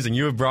 That's amazing.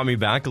 You have brought me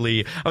back,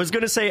 Lee. I was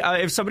going to say,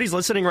 if somebody's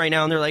listening right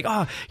now and they're like,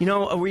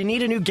 we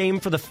need a new game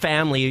for the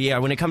family,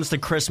 when it comes to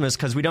Christmas,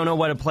 because we don't know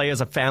what to play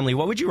as a family,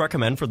 what would you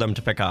recommend for them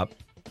to pick up?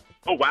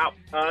 Oh, wow.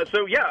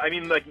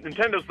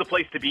 Nintendo's the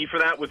place to be for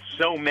that with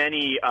so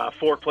many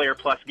 4-player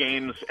plus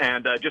games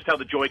and just how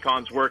the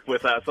Joy-Cons work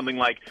with something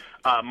like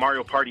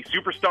Mario Party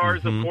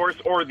Superstars, of course,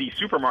 or the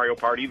Super Mario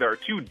Party. There are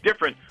 2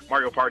 different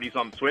Mario Parties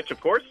on the Switch,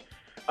 of course.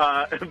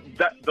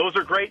 Those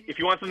are great. If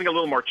you want something a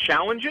little more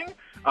challenging,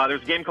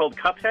 There's a game called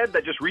Cuphead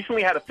that just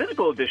recently had a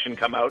physical edition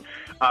come out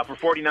for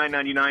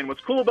 $49.99.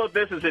 What's cool about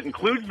this is it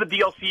includes the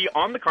DLC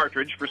on the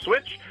cartridge for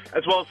Switch,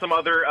 as well as some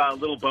other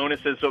little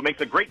bonuses, so it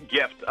makes a great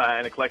gift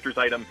and a collector's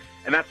item.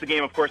 And that's the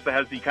game, of course, that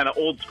has the kind of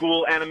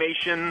old-school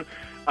animation,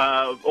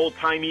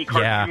 old-timey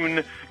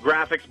cartoon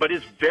graphics, but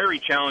is very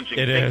challenging.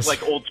 It Things is.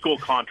 like old-school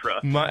Contra.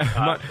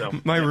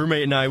 My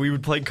roommate and I, we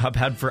would play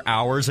Cuphead for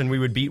hours, and we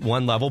would beat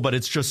one level, but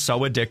it's just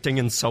so addicting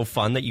and so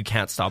fun that you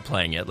can't stop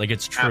playing it. Like,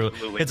 it's true.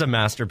 Absolutely. It's a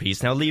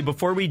masterpiece. Now, Lee,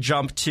 before we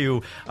jump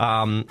to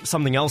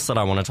something else that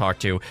I want to talk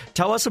to,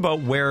 tell us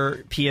about where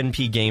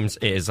PNP Games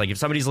is. Like, if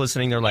somebody's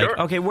listening, they're like,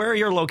 okay, where are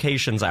your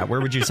locations at? Where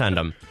would you send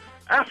them?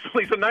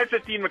 Absolutely. So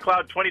 915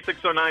 McLeod,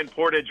 2609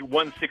 Portage,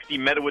 160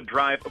 Meadowood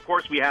Drive. Of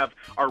course, we have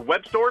our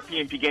web store,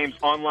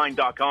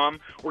 pnpgamesonline.com.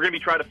 We're going to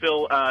be trying to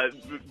fill,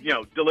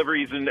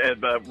 deliveries and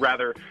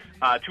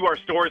to our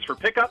stores for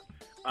pickup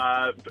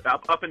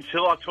up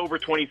until October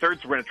 23rd.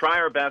 So we're going to try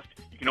our best.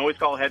 You can always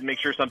call ahead and make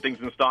sure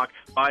something's in stock.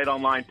 Buy it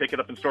online, pick it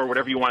up in store,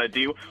 whatever you want to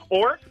do.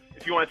 Or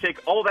if you want to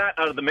take all that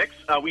out of the mix,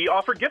 we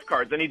offer gift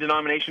cards, any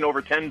denomination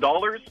over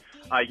 $10.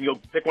 You can go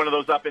pick one of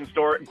those up in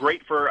store.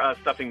 Great for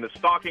stuffing the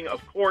stocking,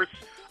 of course.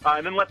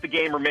 And then let the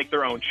gamer make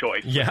their own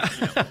choice. Yeah.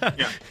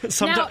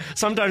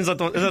 Sometimes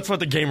that's what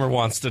the gamer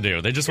wants to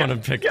do. They just want to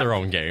pick their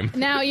own game.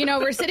 Now,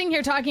 we're sitting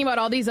here talking about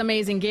all these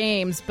amazing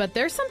games, but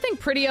there's something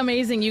pretty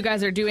amazing you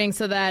guys are doing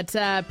so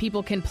that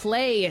people can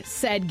play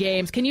said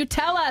games. Can you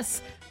tell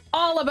us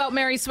all about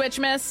Merry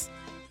Switchmas?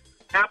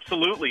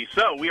 Absolutely.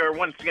 So we are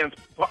once again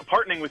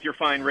partnering with your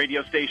fine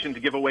radio station to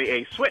give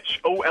away a Switch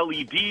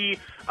OLED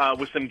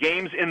with some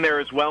games in there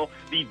as well.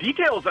 The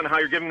details on how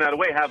you're giving that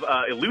away have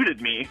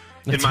eluded me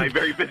in my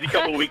very busy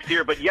couple of weeks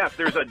here. But yes,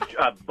 there's a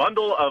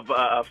bundle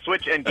of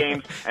Switch and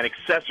games and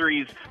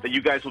accessories that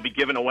you guys will be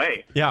giving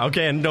away. Yeah,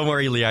 okay, and don't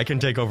worry, Lee, I can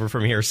take over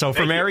from here. So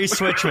for Merry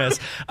Switchmas,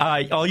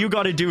 all you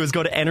got to do is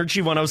go to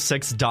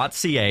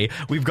energy106.ca.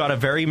 We've got a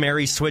very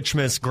Merry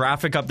Switchmas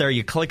graphic up there.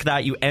 You click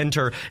that, you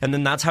enter, and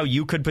then that's how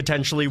you could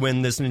potentially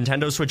win this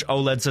Nintendo Switch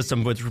OLED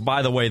system, which,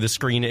 by the way, the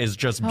screen is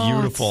just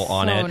beautiful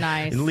on it.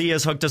 Nice. Lee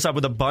has hooked us up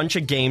with a bunch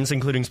of games,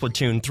 including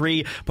Splatoon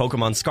 3,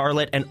 Pokemon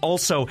Scarlet, and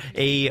also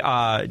a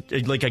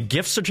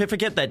gift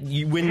certificate that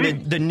you,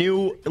 when the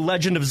new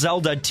Legend of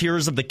Zelda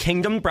Tears of the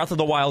Kingdom Breath of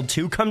the Wild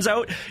 2 comes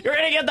out, you're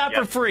going to get that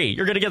for free.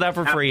 You're going to get that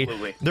for free.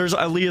 There's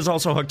Lee has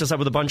also hooked us up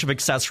with a bunch of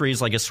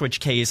accessories like a Switch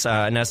case,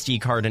 an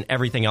SD card, and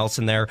everything else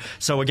in there.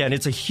 So again,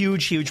 it's a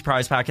huge, huge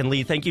prize pack. And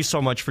Lee, thank you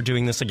so much for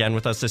doing this again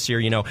with us this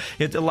year.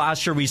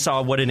 Last year we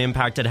saw what an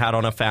impact it had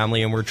on a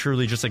family, and we're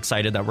truly just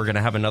excited that we're going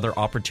to have another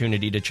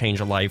opportunity to change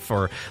a life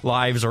or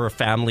lives or a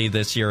family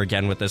this year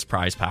again with this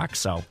prize pack.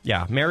 So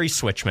yeah, Merry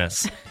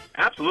Switchmas.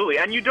 Absolutely.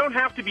 And you don't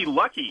have to be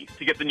lucky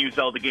to get the new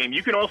Zelda game.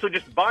 You can also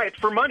just buy it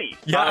for money.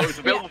 Yeah. It's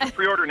available for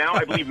pre-order now.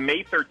 I believe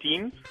May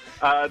 13th,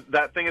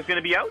 that thing is going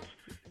to be out.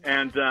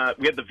 And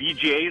we had the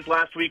VGAs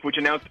last week, which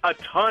announced a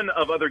ton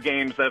of other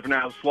games that have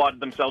now slotted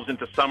themselves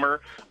into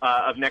summer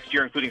of next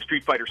year, including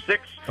Street Fighter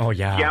 6,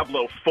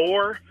 Diablo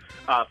 4,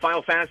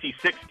 Final Fantasy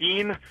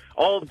 16,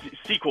 all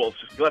sequels.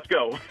 Let's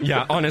go.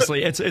 Yeah,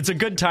 honestly, it's a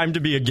good time to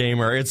be a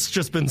gamer. It's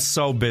just been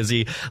so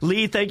busy.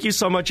 Lee, thank you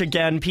so much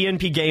again.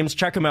 PNP Games,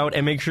 check them out,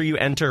 and make sure you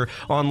enter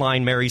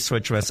online Merry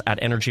Switchmas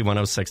at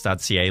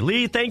energy106.ca.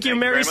 Lee, thank you.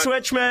 Merry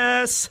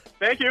Switchmas.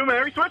 Thank you.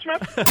 Merry Switchmas.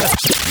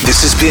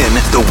 This has been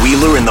the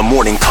Wheeler in the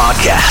Morning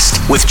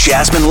podcast with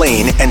Jasmine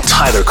Lane and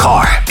Tyler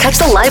Carr. Catch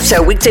the live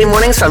show weekday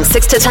mornings from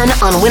 6 to 10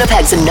 on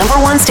Winnipeg's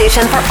 #1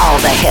 station for all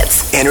the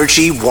hits.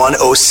 Energy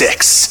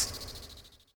 106.